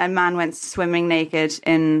 and a man went swimming naked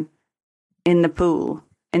in the pool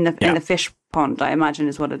in the fish pond. I imagine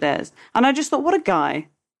is what it is. And I just thought, what a guy!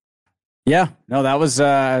 Yeah, no, that was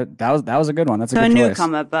a good one. That's a So good a choice.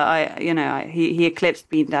 newcomer, but he eclipsed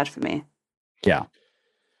Bean Dad for me. Yeah.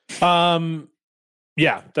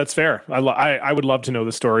 Yeah, that's fair. I would love to know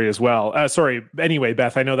the story as well. Sorry. Anyway,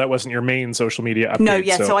 Beth, I know that wasn't your main social media update. No,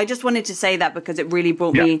 yeah. So I just wanted to say that because it really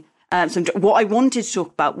brought me some. What I wanted to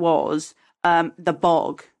talk about was the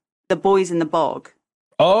bog, the boys in the bog.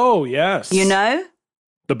 Oh yes, You know,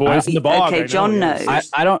 the boys in the bog. okay, John knows.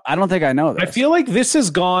 I don't think I know this. I feel like this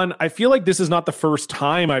has gone. I feel like this is not the first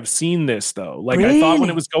time I've seen this though. Like I thought when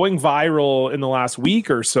it was going viral in the last week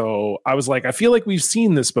or so, I was like, I feel like we've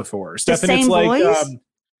seen this before. Stefan, same it's like boys?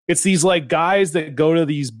 it's these like guys that go to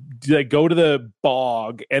the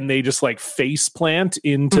bog and they just like face plant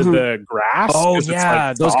into the grass. Oh 'cause it's, yeah,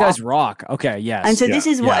 like, those soft. guys rock. Okay, yes. And so this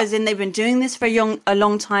is what, yeah. as in they've been doing this for a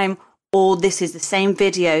long time, or this is the same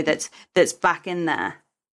video that's back in there.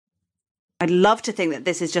 I'd love to think that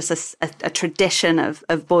this is just a tradition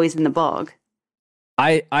of boys in the bog.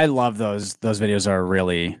 I love those videos. Are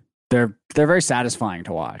really they're very satisfying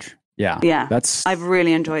to watch. Yeah. Yeah. That's I've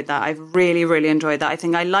really enjoyed that. I've really, really enjoyed that. I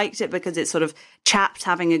think I liked it because it's sort of chaps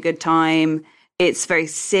having a good time. It's very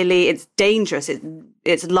silly. It's dangerous.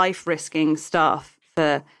 It's life risking stuff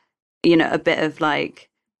for, a bit of like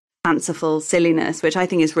fanciful silliness, which I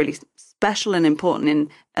think is really special and important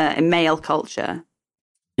in male culture.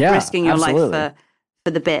 Risking your absolutely. life for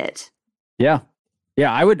the bit. Yeah.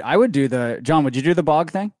 I would do John, would you do the bog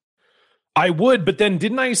thing? I would, but then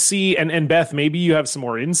didn't I see, and Beth, maybe you have some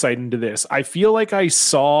more insight into this. I feel like I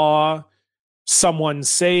saw someone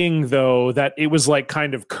saying though that it was like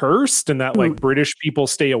kind of cursed and that like British people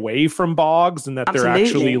stay away from bogs and that Absolutely. they're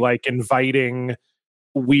actually like inviting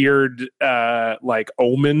weird like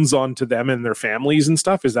omens onto them and their families and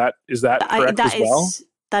stuff. Is that correct as well?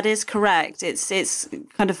 That is correct. It's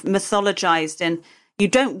kind of mythologized, and you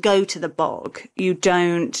don't go to the bog. You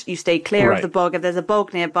stay clear of the bog. If there's a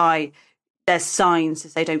bog nearby, there's signs to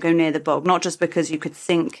say don't go near the bog, not just because you could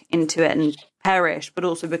sink into it and perish, but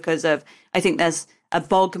also because of, I think there's a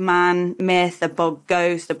bog man myth, a bog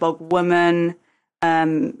ghost, a bog woman,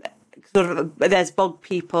 there's bog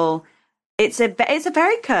people. It's a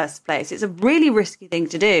very cursed place. It's a really risky thing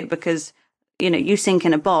to do because, you sink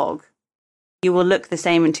in a bog, you will look the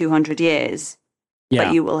same in 200 years,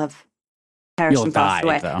 but you will have perished and passed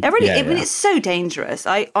away. It's so dangerous.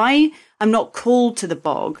 I am not called to the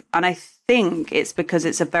bog, and I think it's because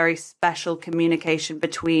it's a very special communication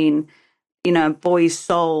between, a boy's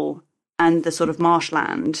soul and the sort of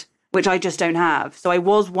marshland, which I just don't have. So I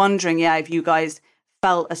was wondering, if you guys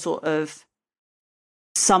felt a sort of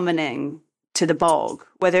summoning to the bog,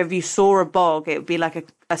 whether if you saw a bog, it would be like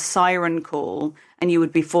a siren call and you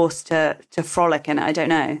would be forced to frolic in it. I don't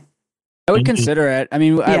know. I would consider it. I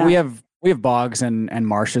mean, we have bogs and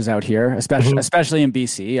marshes out here, especially in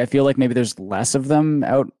BC. I feel like maybe there's less of them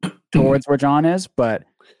out towards where John is, but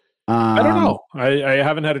I don't know. I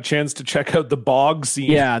haven't had a chance to check out the bog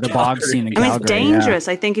scene. Yeah, the bog scene in Calgary. It's dangerous.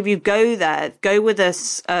 I think if you go there, go with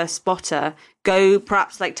a spotter, go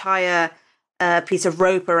perhaps like tie a piece of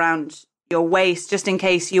rope around your waist just in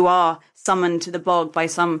case you are summoned to the bog by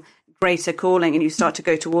some greater calling and you start to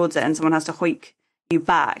go towards it and someone has to hoik you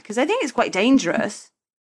back, because I think it's quite dangerous.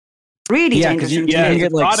 Really dangerous.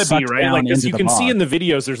 It's like, gotta be, right? Like, as you can see bog. in the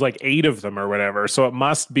videos, there's like 8 of them or whatever. So it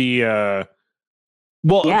must be okay,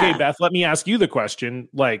 Beth, let me ask you the question.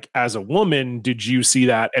 Like, as a woman, did you see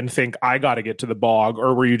that and think I got to get to the bog,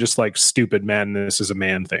 or were you just like, stupid men, this is a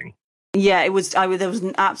man thing? Yeah, it was. There was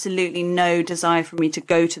absolutely no desire for me to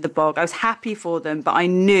go to the bog. I was happy for them, but I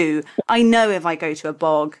know if I go to a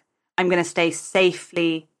bog, I'm going to stay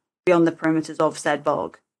safely beyond the perimeters of said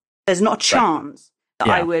bog. There's not a chance that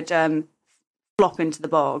I would flop into the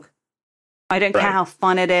bog. I don't care how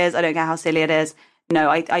fun it is. I don't care how silly it is. No,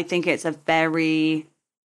 I think it's a very...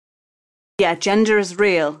 Yeah, gender is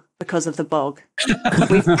real, because of the bog.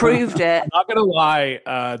 We've proved it. I'm not gonna lie,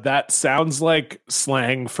 that sounds like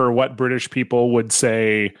slang for what British people would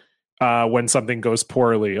say when something goes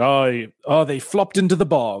poorly. Oh, they flopped into the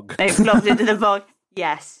bog. They flopped into the bog.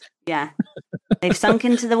 Yes, yeah. They've sunk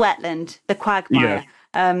into the wetland, the quagmire.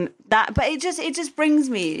 But it just brings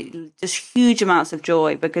me just huge amounts of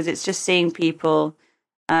joy because it's just seeing people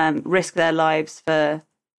risk their lives for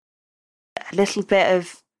a little bit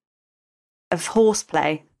of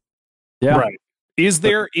horseplay. Yeah. Right. Is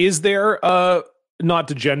there not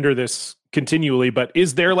to gender this continually, but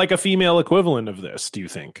is there like a female equivalent of this, do you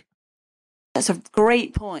think? That's a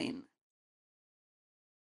great point.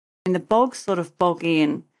 And the bog's sort of boggy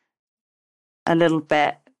and a little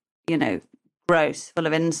bit, gross, full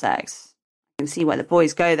of insects. I can see why the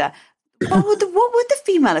boys go there. What would the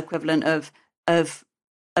female equivalent of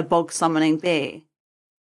a bog summoning be?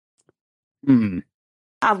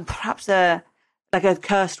 Perhaps a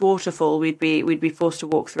cursed waterfall we'd be forced to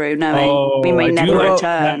walk through, knowing we may never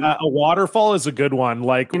return. A waterfall is a good one,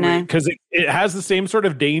 because it has the same sort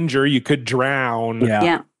of danger. You could drown.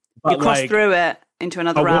 Yeah. You cross through it into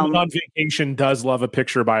another realm. A woman on vacation does love a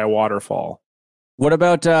picture by a waterfall. What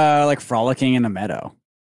about frolicking in a meadow?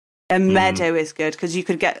 A meadow is good because you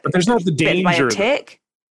could get. But there's not the bitten by danger. a tick.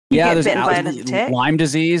 Yeah, there's bitten by a tick. Lyme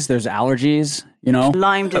disease. There's allergies.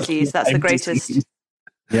 Lyme disease. That's the greatest. Disease.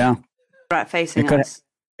 Yeah. Threat facing us.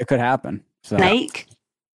 It could happen. So. Snake.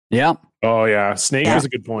 Yeah. Oh yeah, snake is a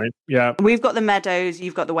good point. Yeah. We've got the meadows.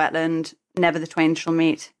 You've got the wetland. Never the twain shall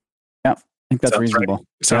meet. Yeah, I think that's reasonable. Right.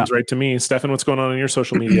 Sounds right to me. Stefan, what's going on your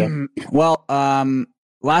social media? Well,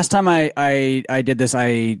 last time I did this,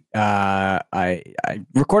 I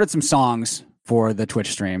recorded some songs for the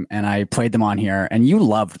Twitch stream and I played them on here, and you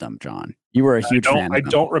loved them, John. You were a huge fan of them. I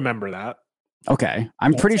don't remember that. Okay,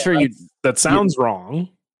 I'm pretty sure you. That sounds wrong.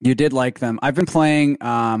 You did like them. I've been playing.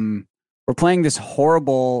 We're playing this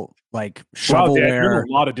horrible shovelware. Wow, Dan, you're in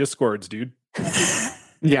a lot of discords, dude.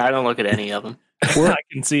 Yeah, I don't look at any of them. I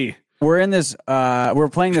can see. We're in this. We're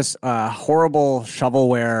playing this horrible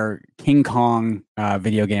shovelware King Kong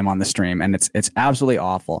video game on the stream, and it's absolutely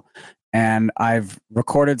awful. And I've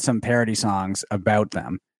recorded some parody songs about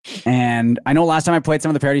them. And I know last time I played some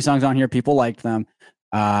of the parody songs on here, people liked them.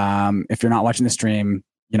 If you're not watching the stream,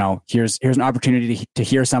 here's an opportunity to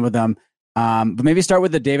hear some of them. But maybe start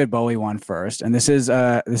with the David Bowie one first. And this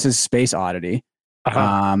is Space Oddity.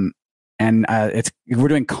 Uh-huh. And we're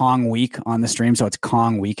doing Kong Week on the stream, so it's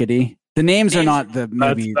Kong Weekity. The names are not the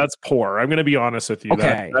maybe. That's poor. I'm going to be honest with you.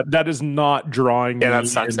 Okay. That is not drawing. Yeah, that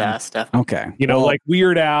sucks ass stuff. Okay. Like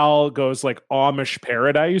Weird Al goes like Amish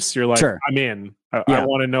Paradise. You're like, sure. I'm in. I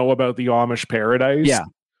want to know about the Amish Paradise. Yeah.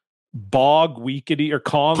 Bog Weekity or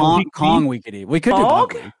Kong Weekity. We could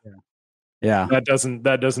Bog? do Bog Week. Yeah. That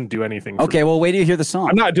doesn't do anything. Okay, well, wait till you hear the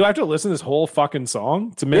song. Do I have to listen to this whole fucking song?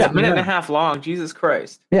 It's a minute. Yeah, a minute and a half long. Jesus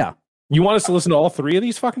Christ. Yeah. You want us to listen to all three of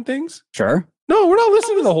these fucking things? Sure. No, we're not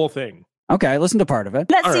listening to the whole thing. Okay, listen to part of it.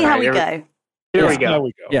 Let's see how we Here go. Here we There go.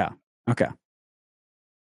 we go. Yeah. Okay.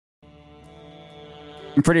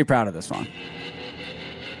 I'm pretty proud of this one.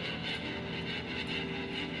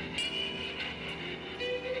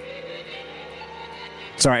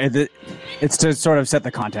 Sorry, it's to sort of set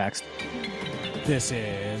the context. This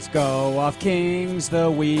is Go Off Kings,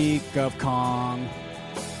 the week of Kong.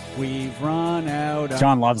 We've run out of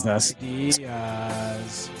John loves this.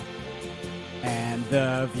 ideas. And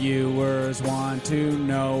the viewers want to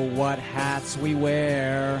know what hats we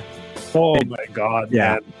wear. Oh my god,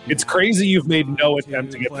 Yeah. man. It's crazy you've made no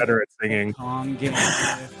attempt to get better at singing. Kong game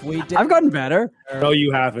if we did. I've gotten better. No,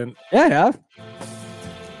 you haven't. Yeah, yeah.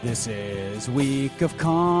 This is Week of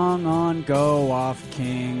Kong on Go Off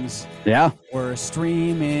Kings. Yeah, We're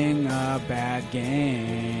streaming a bad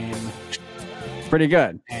game. pretty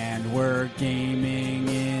good. And we're gaming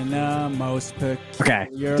in a most Okay,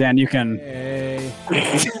 peculiar Dan, you can. way.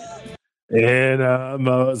 In a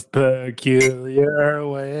most peculiar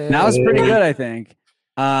way. That was pretty good, I think.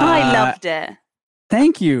 I loved it.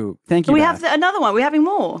 Thank you. Thank you. We Beth. have another one. We're having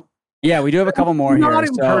more. Yeah, we do have a couple more Not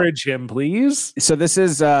here. encourage him, please. So this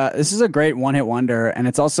is a great one-hit wonder, and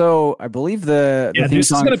it's also, I believe, the theme This is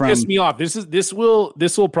song going to from. piss me off. This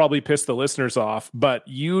will probably piss the listeners off. But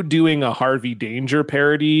you doing a Harvey Danger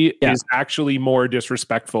parody is actually more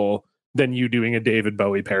disrespectful than you doing a David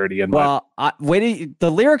Bowie parody. And Well, the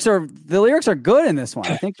lyrics are good in this one.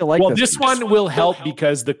 I think you'll like. well, this one will help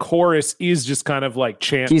because the chorus is just kind of like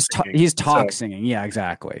chant. He's talk singing. Yeah,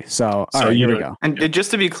 exactly. So all right, here we go. And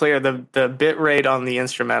just to be clear, the bit rate on the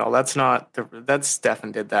instrumental, that's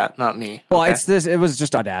Stefan did that, not me. Well, Okay? it was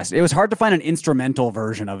just audacity. It was hard to find an instrumental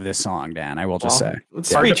version of this song, Dan. I will just say.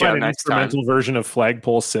 Let's Hard to reach find out an next time. instrumental version of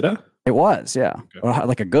Flagpole Sitta. It was, yeah. Or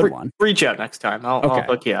like a good one. Reach out next time. I'll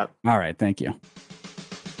hook you up. All right, thank you.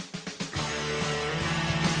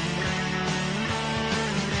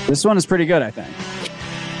 This one is pretty good, I think.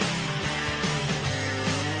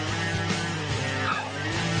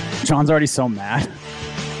 John's already so mad.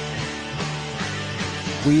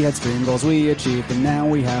 We had stream goals we achieved, and now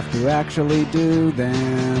we have to actually do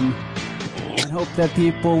them. And hope that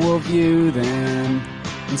people will view them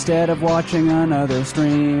instead of watching another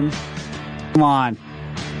stream. Come on.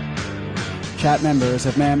 Chat members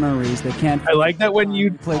have memories they can't. I like that when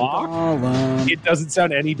you play talk, Gollum. it doesn't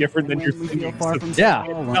sound any different than you're When we feel singing. far So from yeah,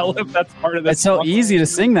 Gollum. tell if that's part of the It's so song. easy to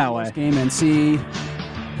sing that way. Game and see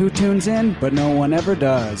who tunes in, but no one ever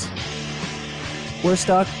does. We're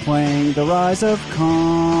stuck playing The Rise of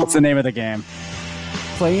Kong. What's the name of the game?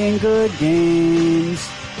 Playing good games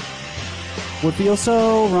would feel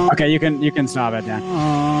so wrong. Okay, you can stop it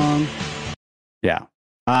now. Yeah.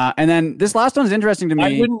 And then this last one is interesting to me.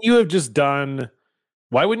 Why wouldn't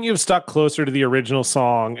you have stuck closer to the original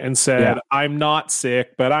song and said, I'm not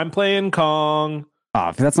sick, but I'm playing Kong?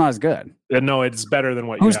 Oh, that's not as good. No, it's better than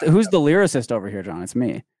what Who's you have. the lyricist over here, John? It's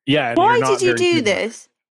me. Yeah. and Why you're not did you very do good. this?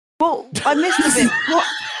 Well, I missed a bit.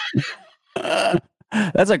 What?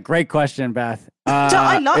 That's a great question, Beth.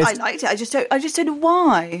 I liked it. I just don't know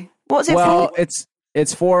why. What's it Well, for?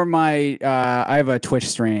 it's for my I have a Twitch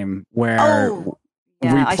stream where Oh,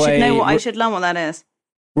 yeah, I should know I should learn what that is.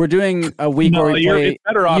 we're doing a week No, where we play. it's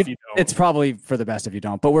better off you don't. It's probably for the best if you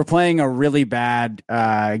don't. But we're playing a really bad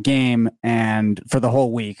game, and for the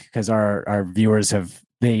whole week because our viewers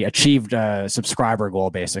they achieved a subscriber goal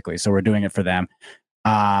basically. So we're doing it for them.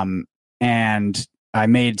 And I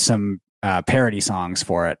made some parody songs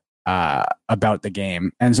for it about the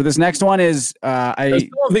game. And so this next one is I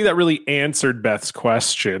don't think that really answered Beth's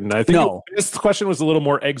question. I think this question was a little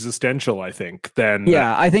more existential, I think, than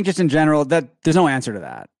I think just in general that there's no answer to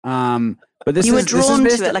that. But this You were is this is drawn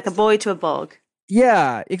based- to it like a boy to a bog.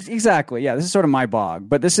 Yeah, exactly. Yeah, this is sort of my bog.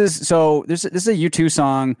 But this is a U2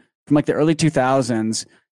 song from like the early 2000s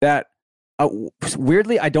that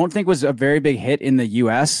weirdly I don't think was a very big hit in the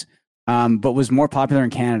US, but was more popular in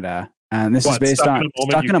Canada. And this is based on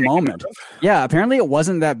Stuck in a Moment. Yeah, apparently it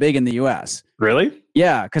wasn't that big in the US. Really?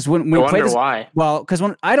 Yeah, because when we played this, why. well, because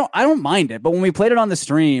when I don't mind it, but when we played it on the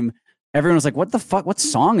stream, everyone was like, "What the fuck? What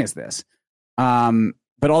song is this?"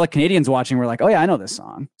 But all the Canadians watching were like, "Oh yeah, I know this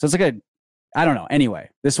song." So it's like I don't know. Anyway,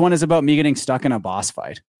 this one is about me getting stuck in a boss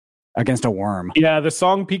fight against a worm. Yeah, the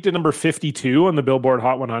song peaked at number 52 on the Billboard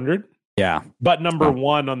Hot 100. Yeah, but number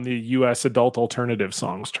 1 on the U.S. Adult Alternative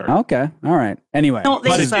Songs chart. Okay, all right. Anyway, Not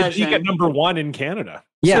but this it did version. peak at number 1 in Canada.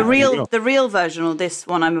 Yeah, the real version or this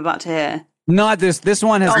one I'm about to hear. Not this. This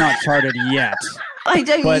one has not charted yet. I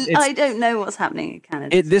don't know what's happening in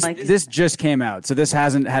Canada. This just came out, so this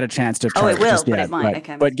hasn't had a chance to chart it will, just but yet. it might.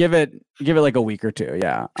 Okay. But give it like a week or two.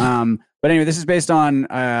 Yeah. But anyway, this is based on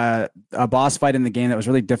a boss fight in the game that was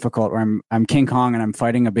really difficult. Where I'm King Kong and I'm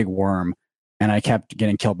fighting a big worm, and I kept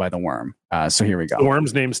getting killed by the worm. So here we go. The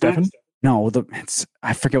worm's named Stefan? No,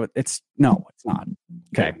 I forget what it's. No, it's not.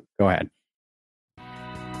 Okay, go ahead.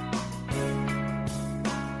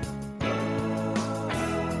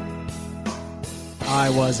 I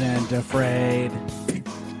wasn't afraid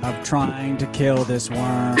of trying to kill this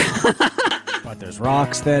worm, but there's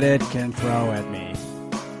rocks that it can throw at me,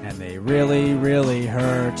 and they really, really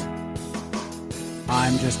hurt.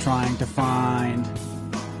 I'm just trying to find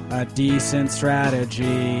a decent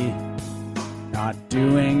strategy, not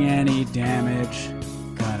doing any damage,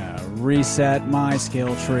 gonna reset my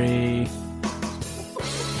skill tree.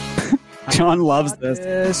 John loves this.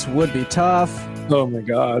 This would be tough. Oh my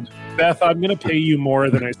God. Beth, I'm going to pay you more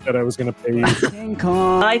than I said I was going to pay you. King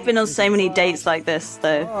Kong. I've been on so many dates like this,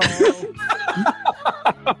 though.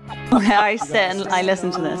 Where I sit and I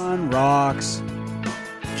listen to this. On rocks,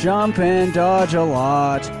 jump and dodge a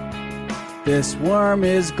lot. This worm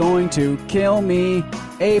is going to kill me,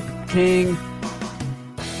 Ape King.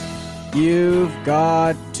 You've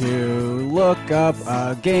got to look up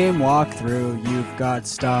a game walkthrough. You've got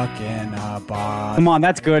stuck in a box. Come on,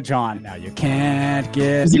 that's good, John. Now you can't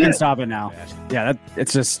get. You can stop it now. Yeah,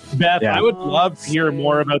 it's just. Beth, yeah. I would love to hear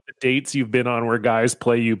more about the dates you've been on where guys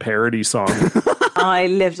play you parody songs. I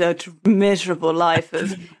lived a miserable life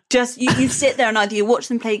of just you sit there and either you watch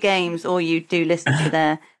them play games or you do listen to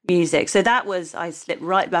their music. So I slipped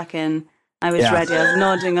right back in. I was ready. I was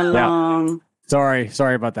nodding along. Sorry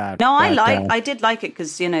about that. No, I did like it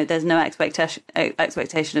because there's no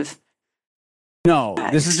expectation of. No,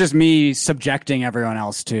 this is just me subjecting everyone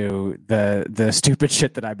else to the stupid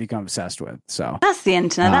shit that I become obsessed with. So that's the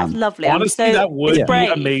internet. That's lovely. Honestly, that would be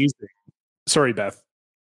amazing. Sorry, Beth.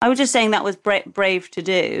 I was just saying that was brave to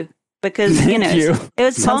do because it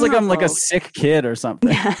was. Sounds like I'm like a sick kid or something.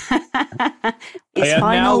 I am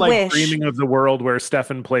now like dreaming of the world where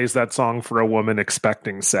Stefan plays that song for a woman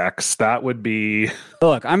expecting sex. That would be.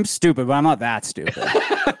 Look, I'm stupid, but I'm not that stupid. I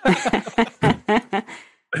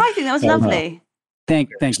think that was lovely.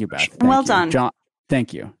 Thank you, Beth. Well done, John.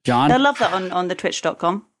 Thank you, John. I love that on the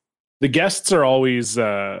Twitch.com. The guests are always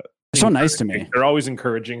so nice to me. They're always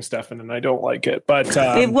encouraging Stefan, and I don't like it. But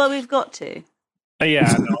we've got to.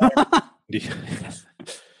 Yeah. No,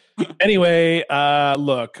 anyway,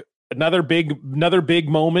 look, another big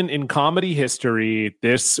moment in comedy history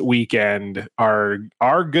this weekend.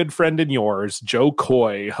 Our good friend and yours, Joe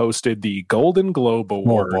Coy, hosted the Golden Globe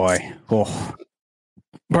Awards. Oh boy. Oh.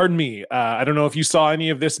 Pardon me. I don't know if you saw any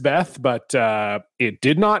of this, Beth, but it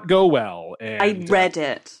did not go well. And, I read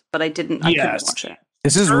it, but I didn't. I couldn't watch it.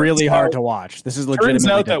 This is really hard to watch. This is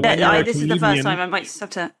legitimately. This is the first time I might have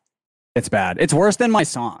to. It's bad. It's worse than my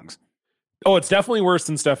songs. Oh, it's definitely worse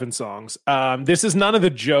than Stefan's songs. This is none of the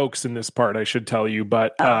jokes in this part, I should tell you,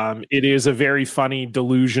 but it is a very funny,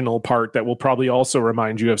 delusional part that will probably also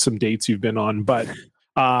remind you of some dates you've been on. But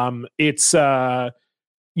it's.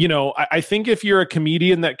 I think if you're a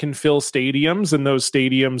comedian that can fill stadiums and those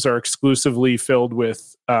stadiums are exclusively filled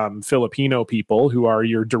with Filipino people who are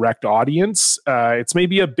your direct audience, it's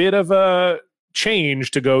maybe a bit of a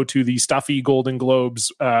change to go to the stuffy Golden Globes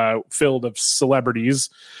filled of celebrities.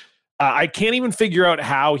 I can't even figure out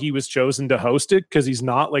how he was chosen to host it because he's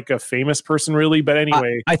not like a famous person really. But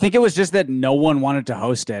anyway, I think it was just that no one wanted to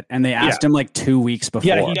host it and they asked him like 2 weeks before.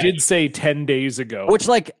 Yeah, he did say 10 days ago. Which,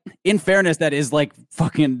 like, in fairness, that is like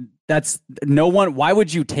fucking, that's no one. Why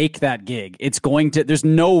would you take that gig? There's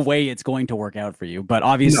no way it's going to work out for you. But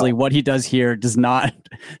obviously what he does here does not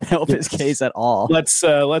help his case at all.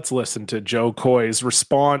 Let's listen to Joe Coy's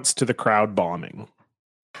response to the crowd bombing.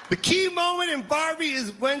 The key moment in Barbie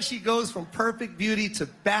is when she goes from perfect beauty to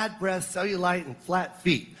bad breath, cellulite, and flat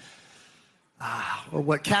feet. Or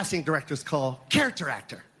what casting directors call character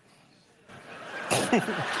actor.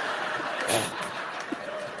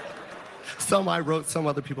 Some I wrote, some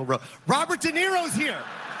other people wrote. Robert De Niro's here.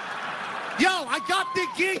 Yo, I got the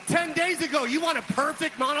gig 10 days ago. You want a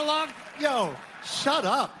perfect monologue? Yo, shut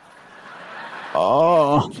up.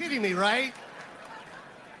 Oh. You're kidding me, right?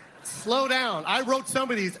 Slow down. I wrote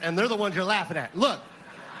some of these, and they're the ones you're laughing at. Look.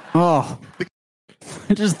 Oh.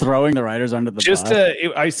 Just throwing the writers under the bus.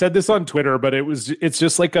 I said this on Twitter, but it's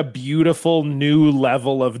just like a beautiful new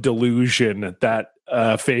level of delusion that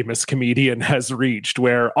a famous comedian has reached,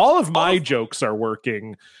 where all of my jokes are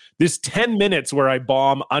working. This 10 minutes where I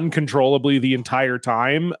bomb uncontrollably the entire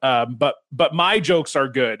time, but my jokes are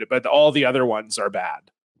good, but all the other ones are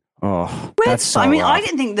bad. Oh, that's so I mean, rough. I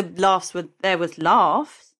didn't think the laughs there was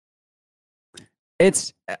laughs.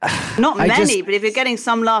 It's not many, but if you're getting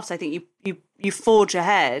some laughs, I think you forge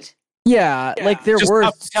ahead. Yeah, like there were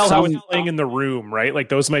tell how it's playing in the room, right? Like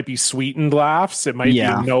those might be sweetened laughs. It might be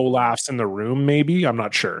no laughs in the room, maybe. I'm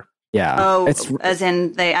not sure. Yeah. Oh, as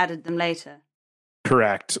in they added them later.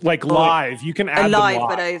 Correct. Like live, you can add live, them live,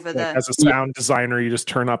 but over like, as a sound designer, you just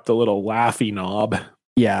turn up the little laughy knob.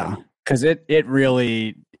 Yeah, because it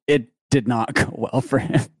really did not go well for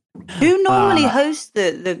him. Who normally hosts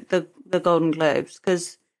the Golden Globes?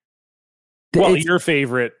 Because your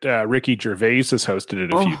favorite Ricky Gervais has hosted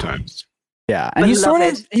it a few times. Yeah, and he's sort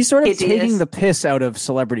of taking the piss out of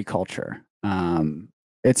celebrity culture.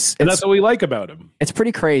 It's that's what we like about him. It's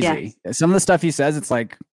pretty crazy. Yeah. Some of the stuff he says, it's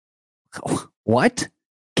like, what?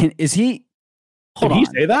 Can he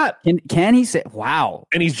say that? Can he say? Wow!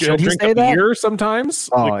 And he's drinking beer sometimes.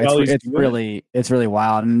 Oh, like, it's really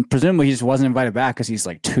wild. And presumably he just wasn't invited back because he's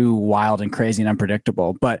like too wild and crazy and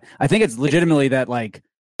unpredictable. But I think it's legitimately that like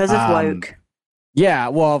because it's woke. Yeah,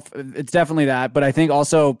 well, it's definitely that. But I think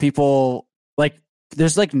also people like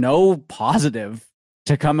there's like no positive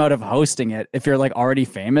to come out of hosting it if you're like already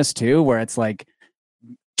famous too, where it's like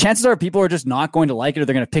chances are people are just not going to like it or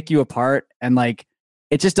they're going to pick you apart and like.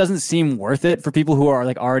 It just doesn't seem worth it for people who are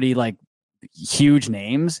like already like huge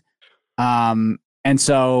names. And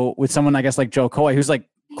so with someone, I guess, like Joe Coy, who's like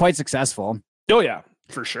quite successful. Oh yeah,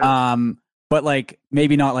 for sure. But like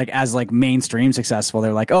maybe not like as like mainstream successful.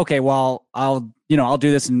 They're like, okay, well, I'll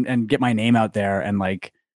do this and get my name out there and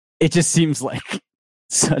like it just seems like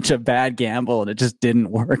such a bad gamble, and it just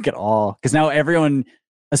didn't work at all. Because now everyone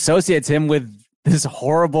associates him with this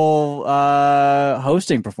horrible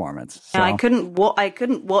hosting performance. So. Yeah, I couldn't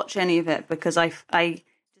watch any of it because I just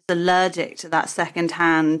allergic to that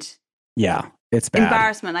secondhand. Yeah, it's bad.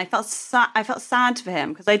 Embarrassment. I felt sad for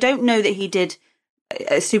him because I don't know that he did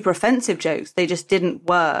super offensive jokes. They just didn't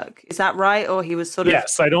work. Is that right? Or he was sort of.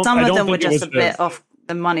 Yes, I don't. Some I of don't them were think it just was a bit off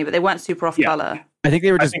the money, but they weren't super off color. I think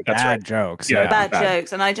they were just that's bad right. jokes. Yeah, Bad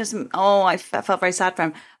jokes, and I just I felt very sad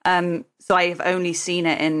for him. So I have only seen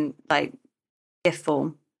it in like GIF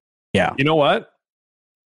form. Yeah. You know what?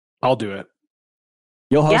 I'll do it.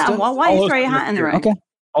 You'll host Yeah. it? Well, why I'll you host throw your it hat in the ring? Okay.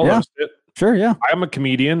 I'll Yeah. host it. Sure, yeah. I'm a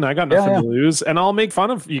comedian. I got nothing to lose, and I'll make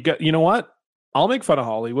fun of you. You know what? I'll make fun of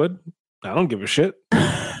Hollywood. I don't give a shit.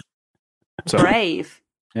 So, Brave.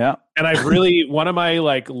 Yeah. and I've really one of my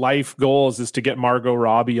like life goals is to get Margot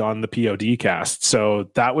Robbie on the POD cast. So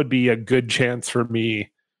that would be a good chance for me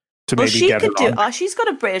to Well, maybe she get could it do. on. She's got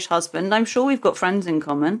a British husband. I'm sure we've got friends in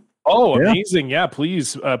common. Oh, Yeah. amazing! Yeah,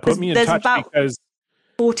 please put me in There's touch about because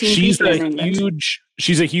 14 she's people in a England.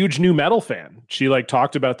 she's a huge new metal fan. She like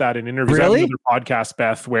talked about that in interviews. I have Really? another podcast,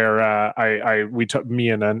 Beth, where me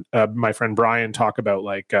and my friend Brian talk about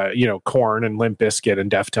like Korn and Limp Bizkit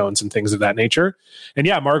and Deftones and things of that nature. And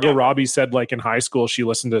yeah, Margot Robbie said like in high school she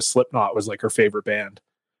listened to Slipknot was like her favorite band.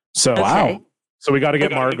 So Okay. so we got to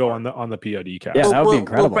get Margot on the POD cast. Yeah, that would be We'll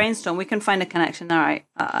incredible. brainstorm. We can find a connection there.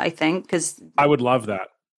 I think because I would love that.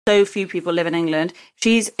 so few people live in England.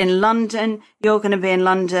 She's in London. You're going to be in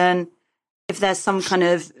London. If there's some kind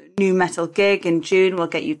of new metal gig in June, we'll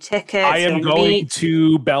get you tickets. I am You'll going meet.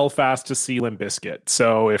 to Belfast to see Limp Bizkit.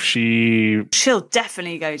 So if She'll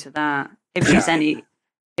definitely go to that if she's any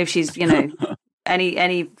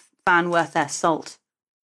fan worth their salt.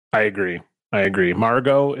 I agree.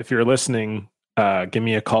 Margot, if you're listening, give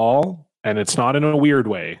me a call. And it's not in a weird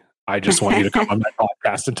way. I just want you to come on my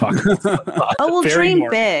podcast and talk about stuff. Oh, we'll Very dream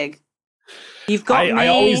normal. big. You've got me. I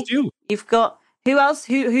always do. You've got who else?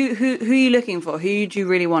 Who are you looking for? Who do you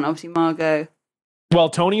really want? Obviously, Margot. Well,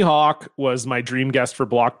 Tony Hawk was my dream guest for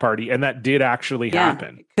Block Party, and that did actually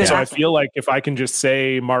happen. it could So I happen. feel like if I can just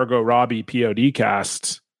say Margot Robbie POD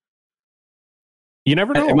cast, you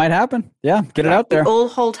never know. It might happen. Yeah, get it out there. All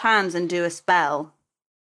hold hands and do a spell.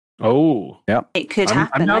 Oh, It could I'm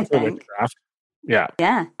happen. down I for think. witchcraft. Yeah,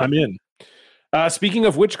 Yeah. I'm in. Speaking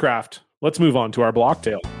of witchcraft, let's move on to our block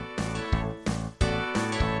tale.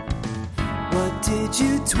 What did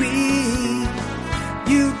you tweet?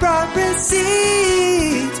 You brought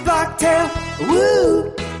receipts, Blocktail.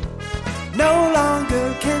 Woo! No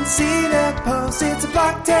longer can see the post. It's a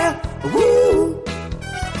Blocktail. Woo!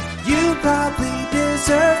 You probably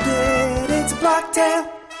deserved it. It's a Blocktail.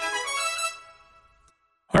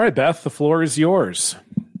 All right, Beth, the floor is yours.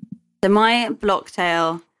 So my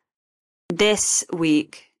blocktail this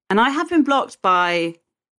week, and I have been blocked by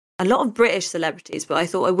a lot of British celebrities, but I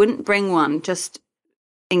thought I wouldn't bring one just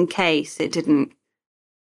in case it didn't,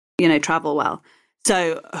 travel well.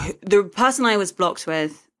 So the person I was blocked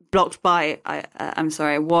by,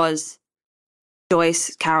 was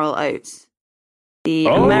Joyce Carol Oates, the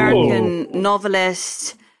American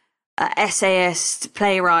novelist, essayist,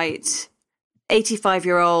 playwright,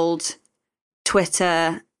 85-year-old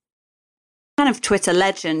Twitter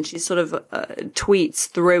legend. She sort of tweets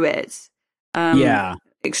through it.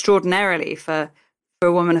 Extraordinarily for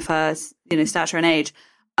a woman of her, stature and age.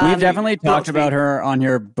 We've definitely talked blocked me. about her on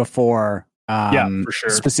here before. Yeah, for sure.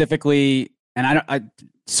 Specifically, and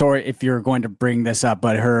sorry if you're going to bring this up,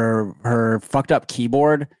 but her fucked up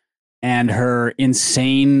keyboard and her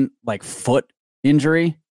insane foot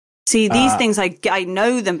injury. See, these things I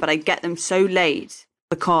know them, but I get them so late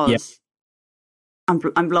because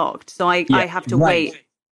I'm blocked. So I have to wait.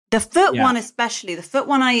 The foot one, especially the foot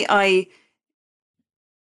one, I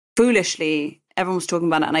foolishly, everyone was talking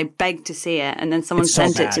about it, and I begged to see it, and then someone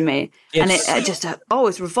sent it to me, and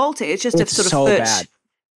it's revolting. It's just a sort of so foot bad.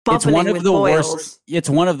 bubbling It's one of with the boils. worst. It's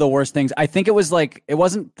one of the worst things. I think it was it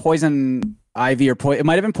wasn't poison ivy or it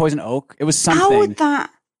might have been poison oak. It was something. How would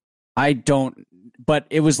that? I don't. But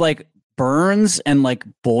it was burns and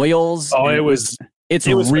boils. Oh, and it was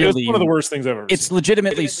really one of the worst things I've ever It's seen.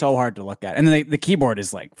 legitimately so hard to look at, and then the keyboard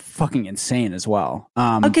is fucking insane as well.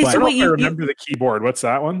 Okay, I so don't wait, know if I remember the keyboard. What's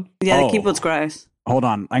that one? Yeah, Oh. the keyboard's gross. Hold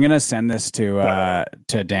on, I'm gonna send this to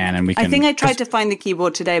Dan, and we can. I think I tried to find the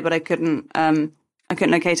keyboard today, but I couldn't. I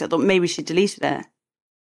couldn't locate it. I thought maybe she deleted it.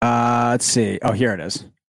 Let's see. Oh, here it is.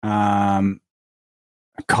 God,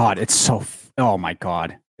 it's so. Oh my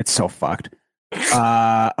God, it's so fucked.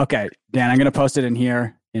 Okay, Dan, I'm gonna post it in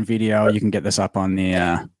here in video. You can get this up on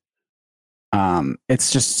the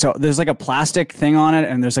It's just so there's like a plastic thing on it,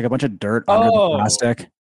 and there's like a bunch of dirt under the plastic.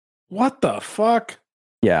 What the fuck?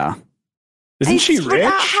 Yeah. Isn't she rich?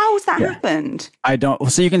 How's that happened? I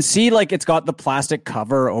don't. So you can see like it's got the plastic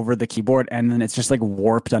cover over the keyboard, and then it's just like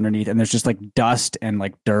warped underneath, and there's just like dust and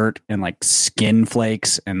like dirt and like skin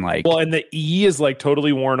flakes and like. Well, and the E is like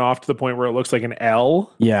totally worn off to the point where it looks like an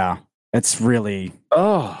L. Yeah, it's really.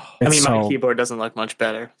 Oh, I mean, my keyboard doesn't look much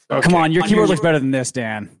better. Okay. Come on, your keyboard looks better than this,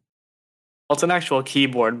 Dan. Well, it's an actual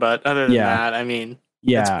keyboard, but other than that, I mean,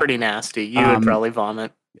 it's pretty nasty. You would probably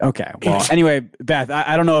vomit. Okay. Well, anyway, Beth,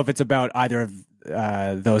 I don't know if it's about either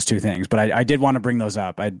of those two things, but I did want to bring those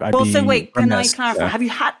up. Also, wait, can I clarify? Have you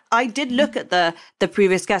had? I did look at the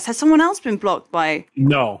previous guest. Has someone else been blocked by?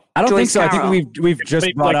 No, I don't Joyce think so. Carroll? I think we've just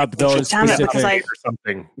brought up those specific because or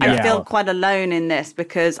something. I feel quite alone in this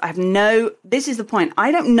because I have no. This is the point.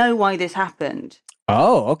 I don't know why this happened.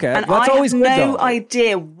 Oh, okay. And That's I always have good, no though.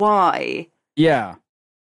 idea why. Yeah.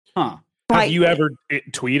 Huh. Have you ever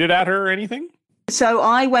tweeted at her or anything? So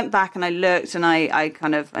I went back and I looked and I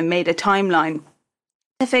made a timeline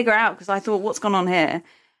to figure out because I thought, what's gone on here?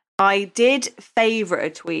 I did favourite a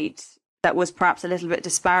tweet that was perhaps a little bit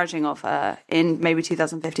disparaging of her in maybe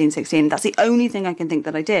 2015-16. That's the only thing I can think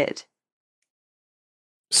that I did.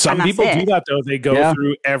 Some people do that though. They go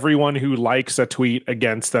through everyone who likes a tweet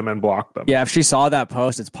against them and block them. Yeah, if she saw that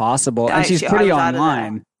post, it's possible. And she's pretty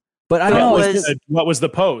online. But I don't know. What was the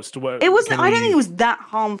post? It wasn't. I don't think it was that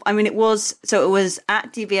harmful. I mean, it was. So it was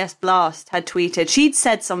at DBS Blast had tweeted. She'd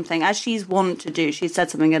said something, as she's wont to do. She said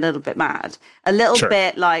something a little bit mad, a little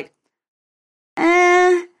bit like,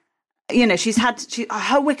 you know.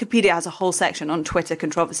 Her Wikipedia has a whole section on Twitter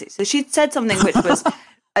controversy. So she'd said something which was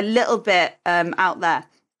a little bit out there,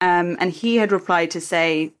 and he had replied to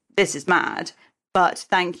say, "This is mad, but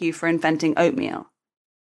thank you for inventing oatmeal."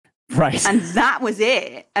 Right. And that was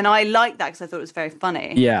it. And I liked that because I thought it was very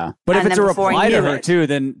funny. Yeah. But if it's a reply to her too,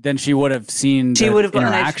 then she would have seen the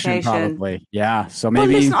interaction probably. Yeah. So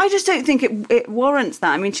maybe. Well, listen, I just don't think it warrants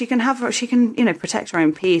that. I mean, she can protect her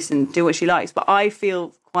own peace and do what she likes. But I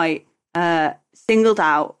feel quite singled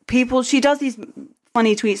out. She does these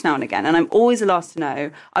funny tweets now and again. And I'm always the last to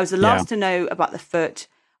know. I was the last to know about the foot.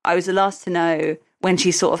 I was the last to know when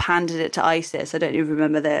she sort of handed it to ISIS. I don't even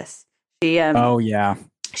remember this. Oh, yeah.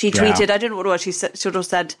 She tweeted, I don't know what it was, she sort of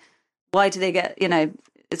said, why do they get,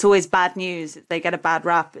 it's always bad news, they get a bad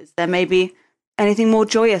rap. Is there maybe anything more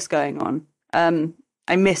joyous going on?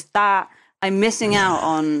 I missed that. I'm missing out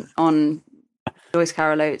on Joyce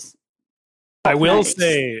Carroll Oates. I will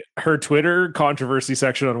say her Twitter controversy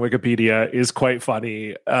section on Wikipedia is quite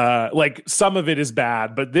funny. Like some of it is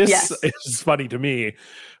bad, but this is funny to me.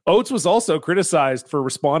 Oates was also criticized for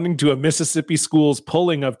responding to a Mississippi school's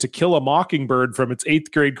pulling of To Kill a Mockingbird from its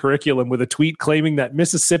 8th grade curriculum with a tweet claiming that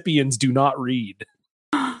Mississippians do not read.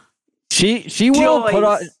 She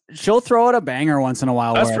will she'll throw out a banger once in a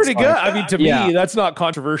while. That's pretty good. I mean, to me, that's not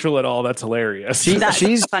controversial at all. That's hilarious.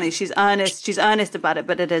 She's funny. She's earnest. She's earnest about it,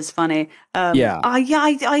 but it is funny.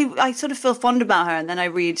 I sort of feel fond about her, and then I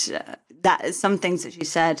read that some things that she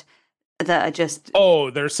said that are just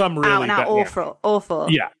there's some really out awful.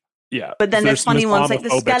 Yeah. But then there's funny ones like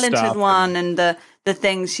the skeleton one and the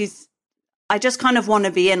things. I just kind of want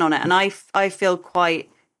to be in on it, and I felt quite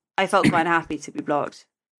happy to be blocked.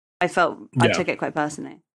 I took it quite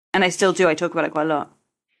personally, and I still do. I talk about it quite a lot.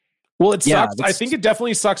 Well, it sucks. I think it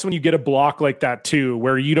definitely sucks when you get a block like that too,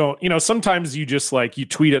 where you don't, sometimes you just like, you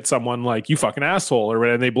tweet at someone like, you fucking asshole or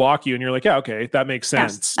whatever, and they block you and you're like, yeah, okay, that makes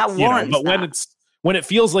sense. That warrants but when it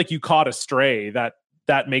feels like you caught a stray, that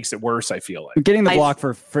makes it worse, I feel like. Getting the block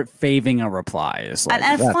for faving a reply is like...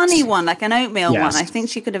 And a funny one, like an oatmeal one. I think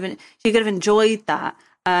she could have enjoyed that.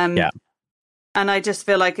 And I just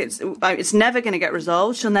feel like it's never going to get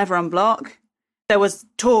resolved. She'll never unblock. There was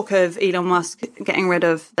talk of Elon Musk getting rid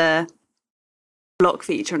of the block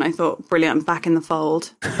feature, and I thought, brilliant, I'm back in the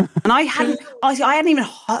fold. And I hadn't even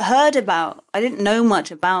heard about, I didn't know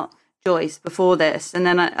much about Joyce before this. And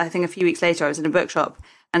then I think a few weeks later, I was in a bookshop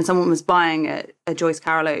and someone was buying a Joyce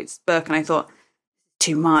Carroll Oates book, and I thought,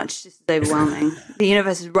 too much, this is overwhelming. The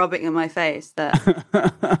universe is rubbing in my face. So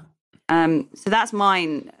that's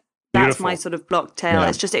mine. That's Beautiful. My sort of blocked tale.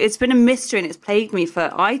 Yeah. It's been a mystery, and it's plagued me for,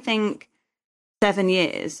 I think, 7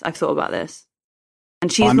 years. I've thought about this, and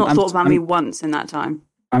she's not thought about me once in that time.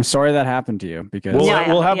 I'm sorry that happened to you, because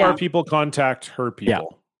we'll have our people contact her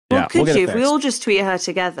people. Well, could you? If we all just tweet her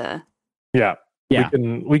together. Yeah.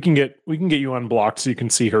 We can get you unblocked so you can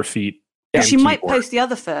see her feet. Yeah, she might post the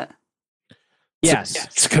other foot. Yes,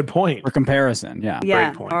 it's a good point for comparison. Yeah,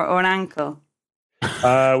 great point. Or an ankle.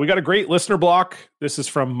 We got a great listener block. This is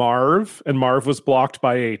from Marv, and Marv was blocked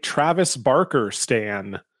by a Travis Barker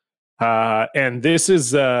stan. And this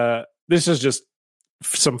is just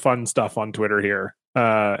some fun stuff on Twitter here.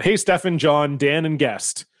 Hey, Stefan, John, Dan, and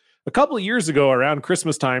guest. A couple of years ago, around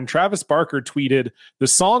Christmas time, Travis Barker tweeted, "The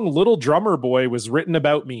song Little Drummer Boy was written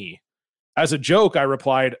about me." As a joke, I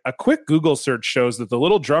replied, "A quick Google search shows that The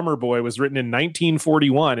Little Drummer Boy was written in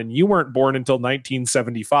 1941 and you weren't born until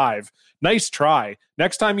 1975. Nice try.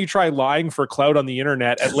 Next time you try lying for clout on the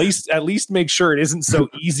internet, at least make sure it isn't so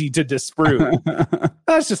easy to disprove."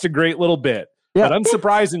 That's just a great little bit. Yeah. But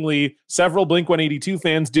unsurprisingly, several Blink-182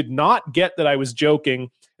 fans did not get that I was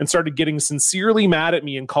joking and started getting sincerely mad at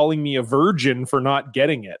me and calling me a virgin for not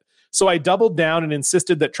getting it. So I doubled down and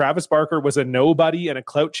insisted that Travis Barker was a nobody and a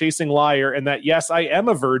clout-chasing liar, and that, yes, I am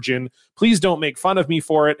a virgin. Please don't make fun of me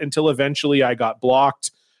for it, until eventually I got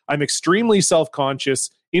blocked. I'm extremely self-conscious,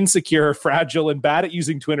 insecure, fragile, and bad at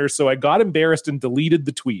using Twitter, so I got embarrassed and deleted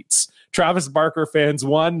the tweets. Travis Barker fans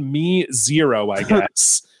 1, me 0, I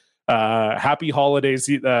guess. Happy holidays.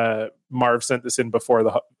 Marv sent this in before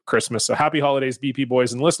the Christmas. So happy holidays, BP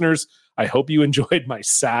boys and listeners. I hope you enjoyed my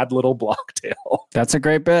sad little block tale. That's a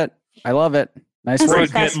great bit. I love it. Nice That's work.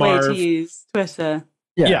 the best way to use Twitter.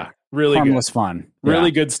 Yeah, really harmless good. Fun. Really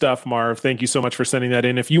good stuff, Marv. Thank you so much for sending that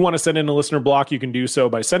in. If you want to send in a listener block, you can do so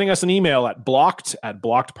by sending us an email at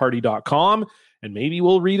blockedparty.com. And maybe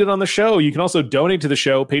we'll read it on the show. You can also donate to the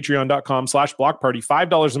show, patreon.com/blockparty.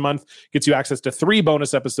 $5 a month gets you access to 3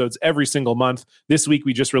 bonus episodes every single month. This week,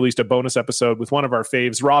 we just released a bonus episode with one of our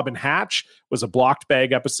faves. Robin Hatch was a blocked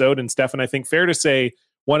bag episode. And Stefan, I think fair to say,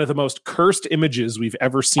 one of the most cursed images we've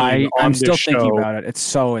ever seen on this show. I'm still thinking about it. It's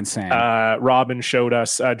so insane. Robin showed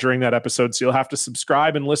us during that episode. So you'll have to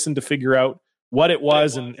subscribe and listen to figure out what it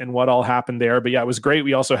was and what all happened there. But yeah, it was great.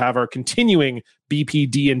 We also have our continuing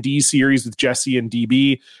BP D&D series with Jesse and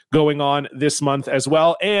DB going on this month as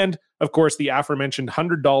well. And of course, the aforementioned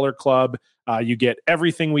 $100 club. You get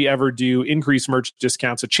everything we ever do, increased merch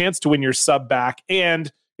discounts, a chance to win your sub back.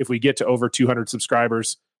 And if we get to over 200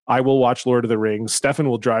 subscribers, I will watch Lord of the Rings. Stefan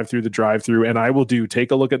will drive through the drive-thru, and I will do Take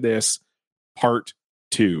a Look at This Part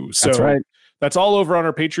 2. So that's right. That's all over on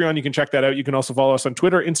our Patreon. You can check that out. You can also follow us on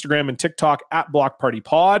Twitter, Instagram, and TikTok at Block Party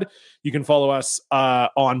Pod. You can follow us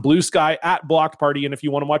on Blue Sky at Blocked Party. And if you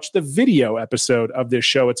want to watch the video episode of this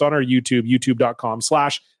show, it's on our YouTube,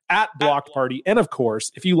 youtube.com/@BlockedParty. And of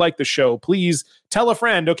course, if you like the show, please tell a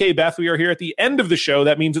friend. Okay, Beth, we are here at the end of the show.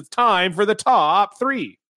 That means it's time for the top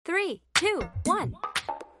 3. 3, 2, 1.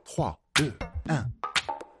 3, 2, 1.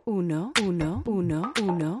 Uno, uno, uno,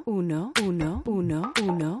 uno, uno, uno, uno,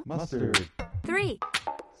 uno. Mustard. 3.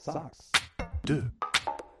 Socks. 2.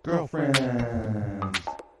 Girlfriends.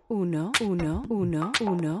 Uno, uno, uno,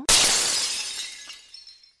 uno.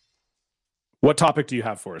 What topic do you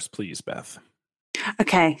have for us, please, Beth?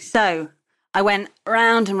 Okay, so I went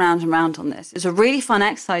round and round and round on this. It's a really fun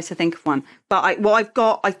exercise to think of one. But what I've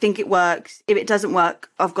got, I think it works. If it doesn't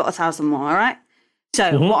work, I've got 1,000 more, all right?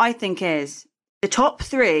 So what I think is the top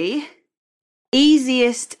 3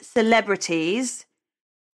 easiest celebrities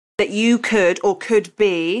that you could or could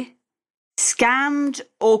be scammed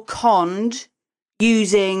or conned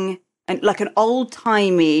using like an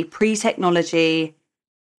old-timey, pre-technology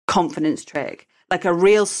confidence trick, like a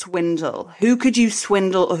real swindle. Who could you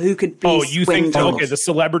swindle or who could be you swindled? think, okay, the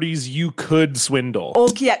celebrities you could swindle. Or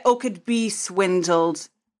could be swindled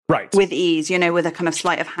with ease, with a kind of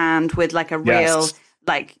sleight of hand, with like a real...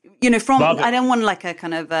 Like, from, I don't want like a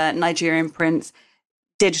kind of a Nigerian prince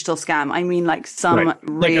digital scam. I mean, like some real.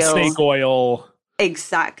 Like a snake oil.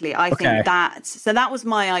 Exactly. I think that was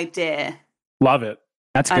my idea. Love it.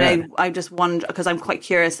 That's good. And I just wonder, because I'm quite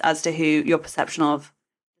curious as to who your perception of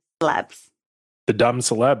celebs. The dumb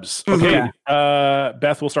celebs. Okay.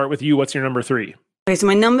 Beth, we'll start with you. What's your number 3? Okay, so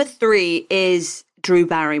my number 3 is Drew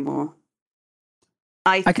Barrymore.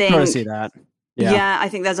 I think, can see that. Yeah, I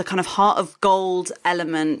think there's a kind of heart of gold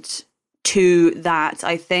element to that.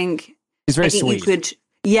 I think he's very sweet. You could,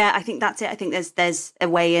 I think that's it. I think there's a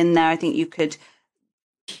way in there. I think you could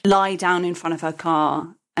lie down in front of her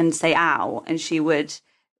car and say "ow," and she would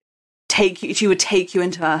take you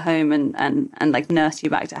into her home and like nurse you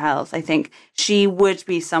back to health. I think she would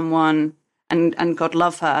be someone, and God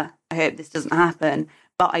love her. I hope this doesn't happen,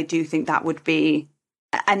 but I do think that would be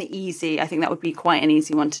I think that would be quite an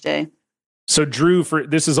easy one to do. So Drew,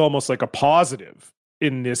 this is almost like a positive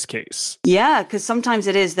in this case. Yeah, because sometimes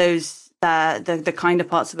it is those the kind of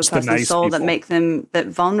parts of a person's soul that make them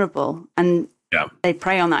vulnerable, and they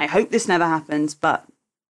prey on that. I hope this never happens, but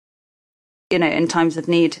in times of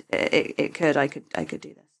need, it could. I could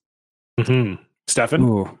do this. Mm-hmm. Stefan?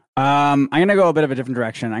 Ooh, I'm gonna go a bit of a different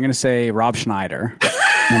direction. I'm gonna say Rob Schneider.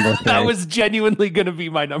 Number 3. That was genuinely going to be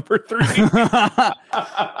my number 3.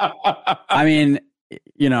 I mean,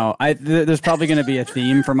 there's probably going to be a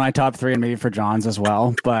theme for my top 3 and maybe for John's as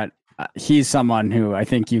well. But he's someone who I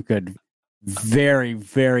think you could very,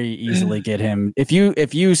 very easily get him. If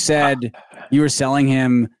you said you were selling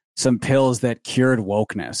him some pills that cured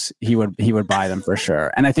wokeness, he would buy them for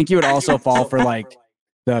sure. And I think he would also fall for like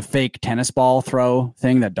the fake tennis ball throw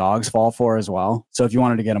thing that dogs fall for as well. So if you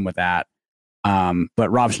wanted to get him with that.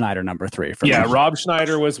 But Rob Schneider, number 3 for me. Rob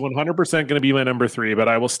Schneider was 100% going to be my number 3, but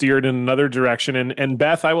I will steer it in another direction. And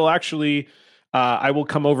Beth, I will actually, I will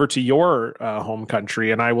come over to your home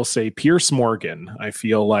country and I will say Pierce Morgan. I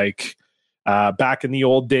feel like back in the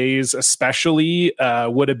old days, especially,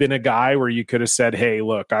 would have been a guy where you could have said, hey,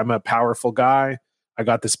 look, I'm a powerful guy. I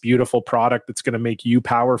got this beautiful product that's going to make you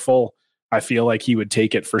powerful. I feel like he would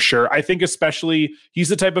take it for sure. I think especially he's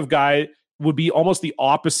the type of guy would be almost the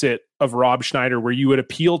opposite of Rob Schneider, where you would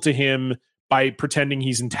appeal to him by pretending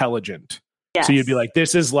he's intelligent. Yes. So you'd be like, we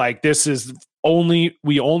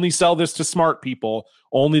only sell this to smart people,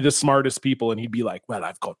 only the smartest people. And he'd be like, well,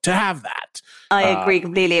 I've got to have that. I agree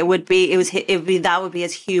completely. That would be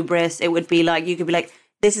his hubris. It would be like, you could be like,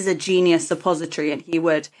 this is a genius suppository. And he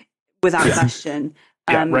would, without question,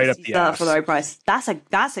 right up the sell ass it for the right price. That's a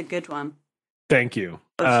good one. Thank you.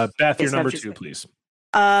 Beth, your number 2, please.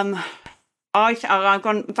 I've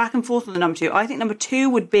gone back and forth on the number 2. I think number 2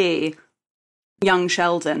 would be young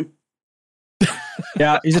Sheldon.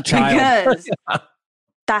 Yeah, he's a child. Because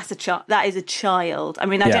that is a child. I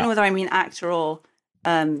mean, I don't know whether I mean actor or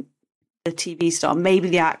the TV star, maybe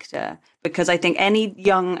the actor, because I think any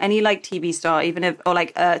like TV star, even if, or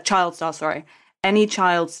like a child star, sorry, any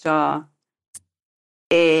child star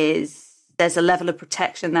there's a level of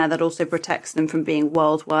protection there that also protects them from being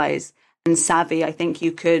world-wise and savvy. I think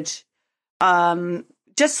you could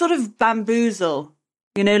just sort of bamboozle,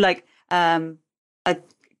 like a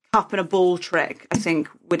cup and a ball trick, I think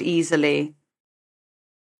would easily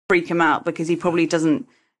freak him out, because he probably doesn't,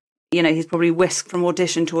 he's probably whisked from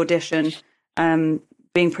audition to audition,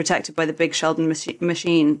 being protected by the big Sheldon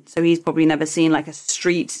machine. So he's probably never seen like a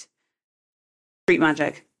street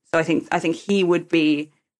magic. So I think he would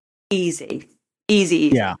be easy.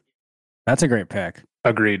 Yeah, that's a great pick.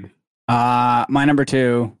 Agreed. My number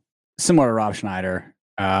 2, similar to Rob Schneider,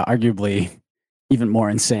 arguably even more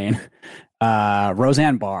insane.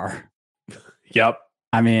 Roseanne Barr. Yep.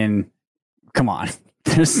 I mean, come on.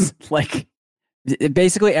 There's like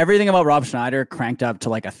basically everything about Rob Schneider cranked up to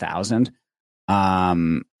like 1,000.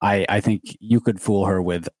 I think you could fool her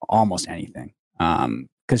with almost anything.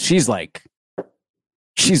 Because she's like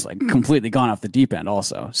completely gone off the deep end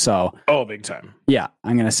also. So big time. Yeah,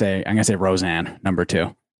 I'm gonna say Roseanne, number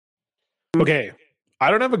 2. Okay. I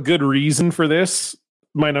don't have a good reason for this.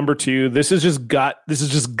 My number 2. This is just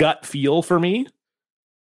gut feel for me.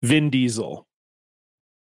 Vin Diesel.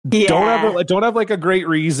 Yeah. Don't have like a great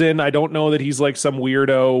reason. I don't know that he's like some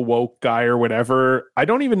weirdo woke guy or whatever. I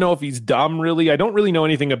don't even know if he's dumb really. I don't really know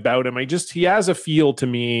anything about him. He has a feel to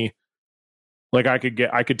me like I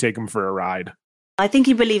could take him for a ride. I think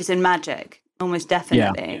he believes in magic, almost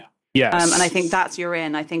definitely. Yeah. Yes. And I think that's you're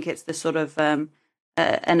in. I think it's the sort of an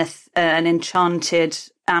enchanted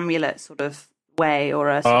amulet sort of way, or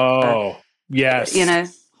a yes,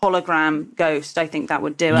 hologram ghost. I think that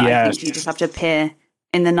would do it. Yes. I think you just have to appear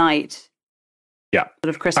in the night. Yeah,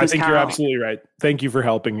 sort of Christmas. I think Carol. you're absolutely right. Thank you for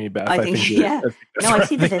helping me, Beth. I think I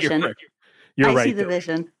see the vision. You're right. I see the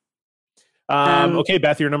vision. Okay,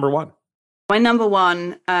 Beth, you're number 1. My number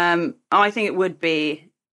 1, I think it would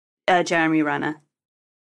be Jeremy Renner.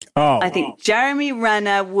 I think Jeremy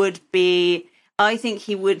Renner would be. I think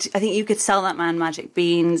you could sell that man magic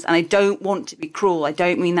beans, and I don't want to be cruel. I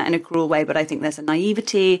don't mean that in a cruel way, but I think there's a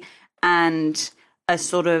naivety and a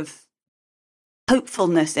sort of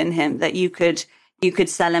hopefulness in him that you could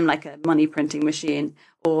sell him like a money printing machine.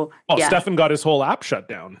 Or Stefan got his whole app shut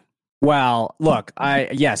down. Well, look,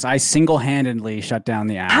 I single-handedly shut down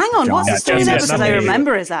the app. Hang on, what's the story there? Because I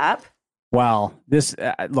remember his app. Well, this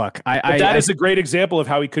look, that is a great example of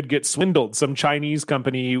how he could get swindled. Some Chinese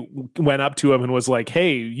company went up to him and was like,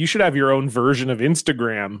 "Hey, you should have your own version of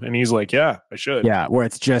Instagram," and he's like, "Yeah, I should." Yeah, where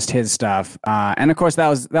it's just his stuff, and of course that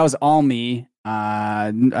was all me.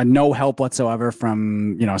 No help whatsoever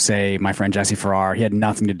from say my friend Jesse Farrar. He had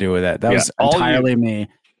nothing to do with it. That was entirely me.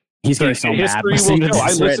 He's getting so mad. I listened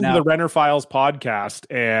to the Renner Files podcast,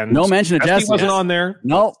 and no mention of Jesse. Wasn't on there.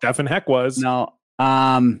 No, Stefan Heck was. No.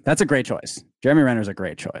 That's a great choice. Jeremy Renner's a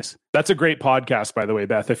great choice. That's a great podcast, by the way,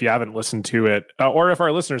 Beth, if you haven't listened to it, or if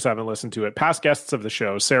our listeners haven't listened to it. Past guests of the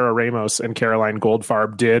show, Sarah Ramos and Caroline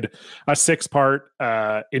Goldfarb, did a 6-part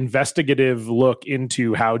investigative look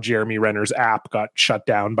into how Jeremy Renner's app got shut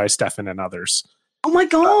down by Stefan and others. Oh my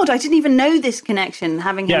God, I didn't even know this connection.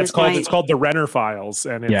 Having him it's called the Renner Files,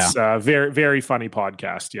 and it's a very, very funny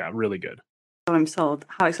podcast. Yeah, really good. Oh, I'm sold.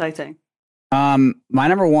 How exciting. My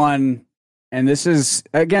number one, and this is,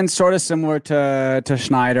 again, sort of similar to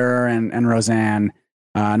Schneider and Roseanne,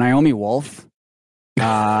 Naomi Wolf.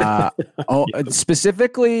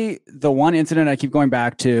 Specifically, the one incident I keep going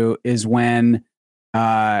back to is when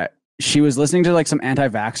she was listening to like some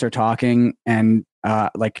anti-vaxxer talking, and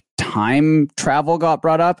like time travel got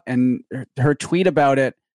brought up, and her tweet about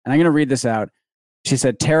it, and I'm going to read this out. She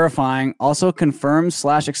said, terrifying, also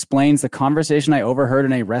confirms/explains the conversation I overheard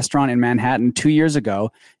in a restaurant in Manhattan 2 years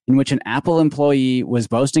ago, in which an Apple employee was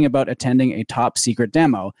boasting about attending a top secret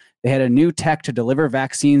demo. They had a new tech to deliver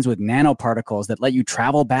vaccines with nanoparticles that let you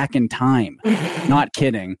travel back in time. Not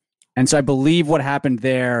kidding. And so I believe what happened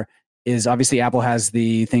there is, obviously Apple has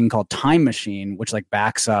the thing called Time Machine, which like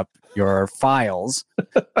backs up your files.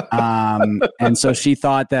 And so she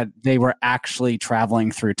thought that they were actually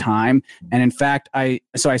traveling through time. And in fact, I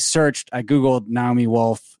Googled Naomi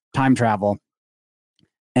Wolf time travel,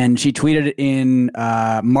 and she tweeted in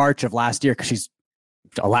March of last year, because she's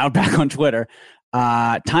allowed back on Twitter.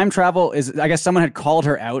 Time travel is, I guess someone had called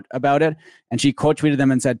her out about it, and she quote tweeted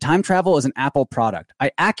them and said, time travel is an Apple product.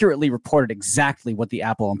 I accurately reported exactly what the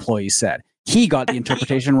Apple employee said. He got the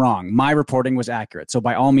interpretation wrong. My reporting was accurate. So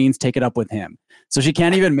by all means, take it up with him. So she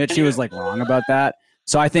can't even admit she was like wrong about that.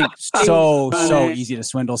 So I think so easy to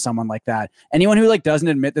swindle someone like that. Anyone who like doesn't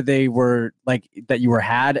admit that they were like, that you were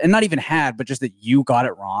had, and not even had, but just that you got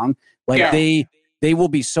it wrong. Like they will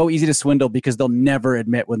be so easy to swindle because they'll never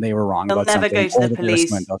admit when they were wrong about something. They'll never go to the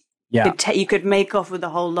police. Yeah. You could make off with a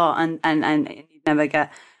whole lot and you'd never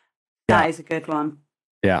get. That is a good one.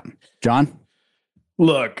 Yeah. John?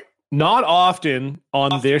 Look, not often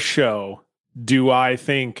on this show do I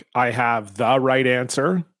think I have the right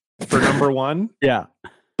answer for number one. Yeah.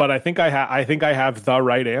 But I think I have the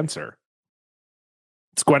right answer.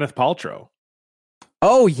 It's Gwyneth Paltrow.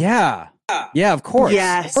 Oh, yeah. Yeah, of course.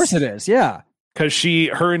 Yes. Of course it is. Yeah. Because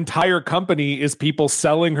her entire company is people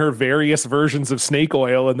selling her various versions of snake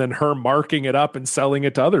oil and then her marking it up and selling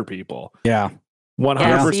it to other people. Yeah.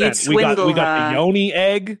 100%. We got the yoni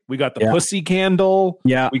egg. We got the pussy candle.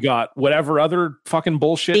 Yeah. We got whatever other fucking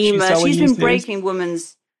bullshit she's selling. She's been breaking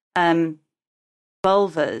women's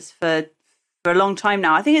vulvas for a long time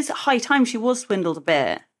now. I think it's high time she was swindled a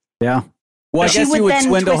bit. Yeah. Well, I guess you would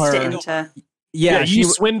swindle her. You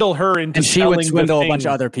swindle her into, and she would swindle a bunch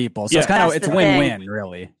of other people. So it's win-win,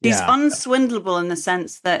 really. She's unswindleable in the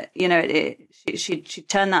sense that she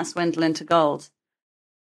turned that swindle into gold.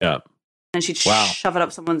 Yeah. And she'd shove it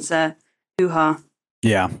up someone's hoo-ha.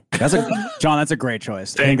 Yeah, John. That's a great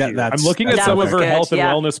choice. I'm looking at some of her health and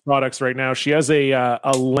wellness products right now. She has a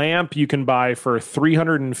lamp you can buy for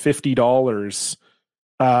 $350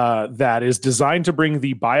 that is designed to bring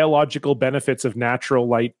the biological benefits of natural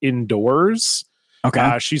light indoors.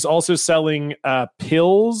 Okay. She's also selling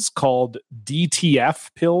pills called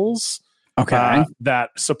DTF pills. Okay.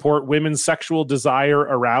 That support women's sexual desire,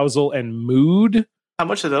 arousal, and mood. How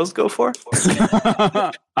much do those go for?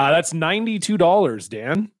 That's $92,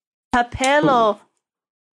 Dan. A pillow.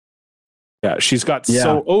 Yeah, she's got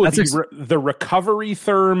the Recovery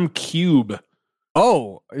Therm Cube.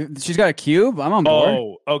 Oh, she's got a cube? I'm on board.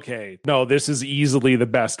 Oh, okay. No, this is easily the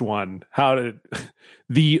best one.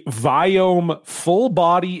 The Viome Full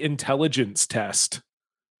Body Intelligence Test.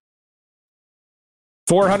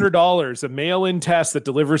 $400, a mail-in test that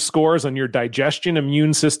delivers scores on your digestion,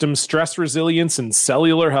 immune system, stress resilience, and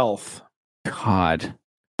cellular health. God.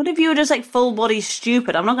 What if you were just like full body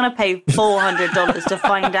stupid? I'm not going to pay $400 to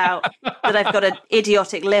find out that I've got an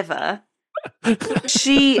idiotic liver.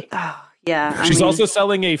 She's also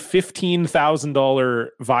selling a $15,000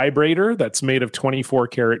 vibrator that's made of 24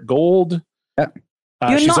 karat gold. Yep.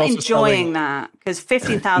 You're not enjoying that because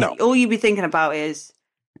 $15,000. All you'd be thinking about is,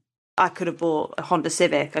 I could have bought a Honda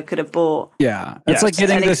Civic. I could have bought. Yeah, it's like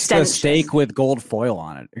getting the steak with gold foil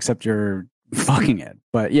on it, except you're fucking it.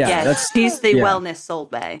 But she's the wellness Salt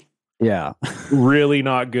Bae. Yeah, really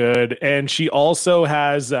not good. And she also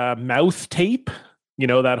has mouth tape. You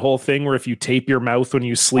know that whole thing where if you tape your mouth when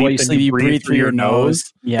you sleep, you breathe through your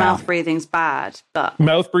nose. Yeah, mouth breathing's bad, but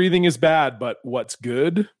mouth breathing is bad. But what's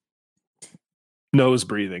good? Nose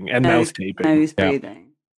breathing and mouth taping. Nose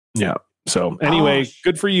breathing. Yeah. So anyway,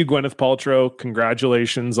 good for you, Gwyneth Paltrow.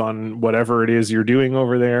 Congratulations on whatever it is you're doing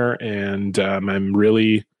over there. And I'm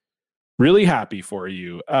really, really happy for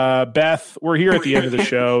you. Beth, we're here at the end of the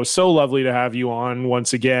show. So lovely to have you on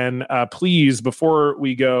once again. Please, before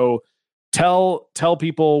we go, tell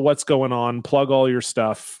people what's going on. Plug all your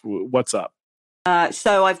stuff. What's up?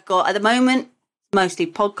 So I've got, at the moment, mostly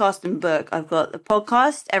podcast and book. I've got the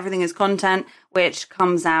podcast, Everything is Content, which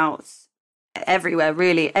comes out everywhere,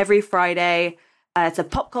 really, every Friday. It's a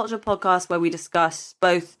pop culture podcast where we discuss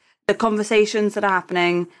both the conversations that are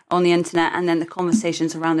happening on the internet and then the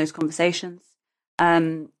conversations around those conversations.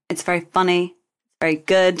 It's very funny, very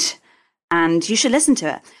good, and you should listen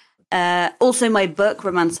to it. Also, my book,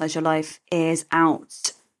 Romanticize Your Life, is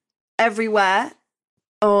out everywhere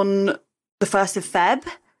on the 1st of Feb.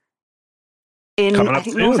 In, I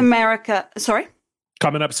think, North America. Sorry?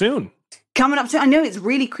 Coming up soon. I know it's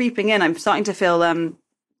really creeping in. I'm starting to feel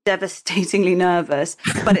devastatingly nervous,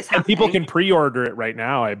 but it's happening. And people can pre-order it right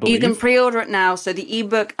now, I believe. You can pre-order it now. So the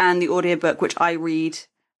ebook and the audiobook, which I read,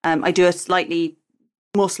 I do a slightly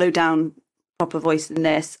more slowed down proper voice than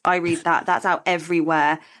this. I read that. That's out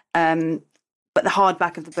everywhere. But the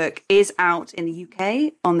hardback of the book is out in the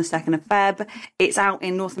UK on the 2nd of Feb. It's out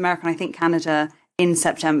in North America and I think Canada in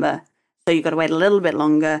September. So you've got to wait a little bit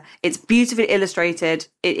longer. It's beautifully illustrated.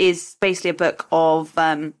 It is basically a book of,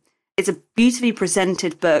 it's a beautifully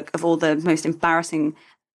presented book of all the most embarrassing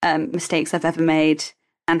mistakes I've ever made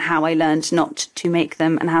and how I learned not to make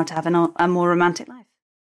them and how to have a more romantic life.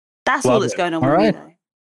 That's all that's going on with me, though.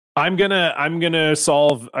 I'm gonna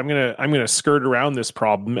skirt around this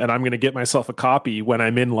problem and I'm gonna get myself a copy when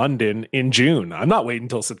I'm in London in June. I'm not waiting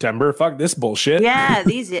until September. Fuck this bullshit. Yeah,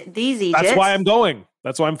 these That's why I'm going.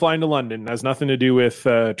 That's why I'm flying to London. It has nothing to do with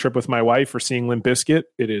a trip with my wife or seeing Limp Bizkit.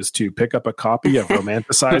 It is to pick up a copy of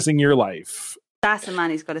Romanticizing Your Life. That's a man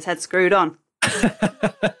who's got his head screwed on.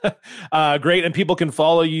 Great. And people can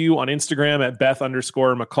follow you on Instagram at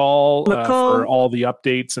Beth_McColl for all the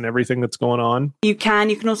updates and everything that's going on. You can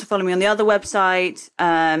also follow me on the other website.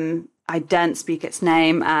 I don't speak its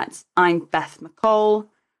name at I'm Beth McColl.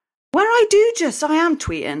 Where I am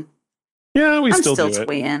tweeting. Yeah, I'm still do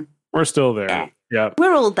tweeting. We're still there. Yeah.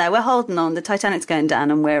 We're all there. We're holding on. The Titanic's going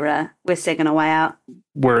down and we're singing our way out.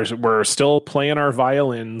 We're still playing our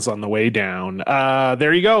violins on the way down.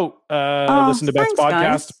 There you go. Listen to Beth's podcast,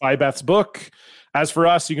 guys. Buy Beth's book. As for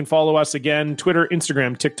us, you can follow us again, Twitter,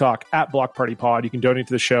 Instagram, TikTok at Block Party Pod. You can donate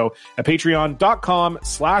to the show at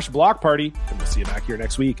patreon.com/blockparty. And we'll see you back here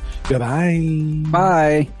next week. Goodbye.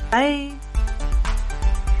 Bye. Bye.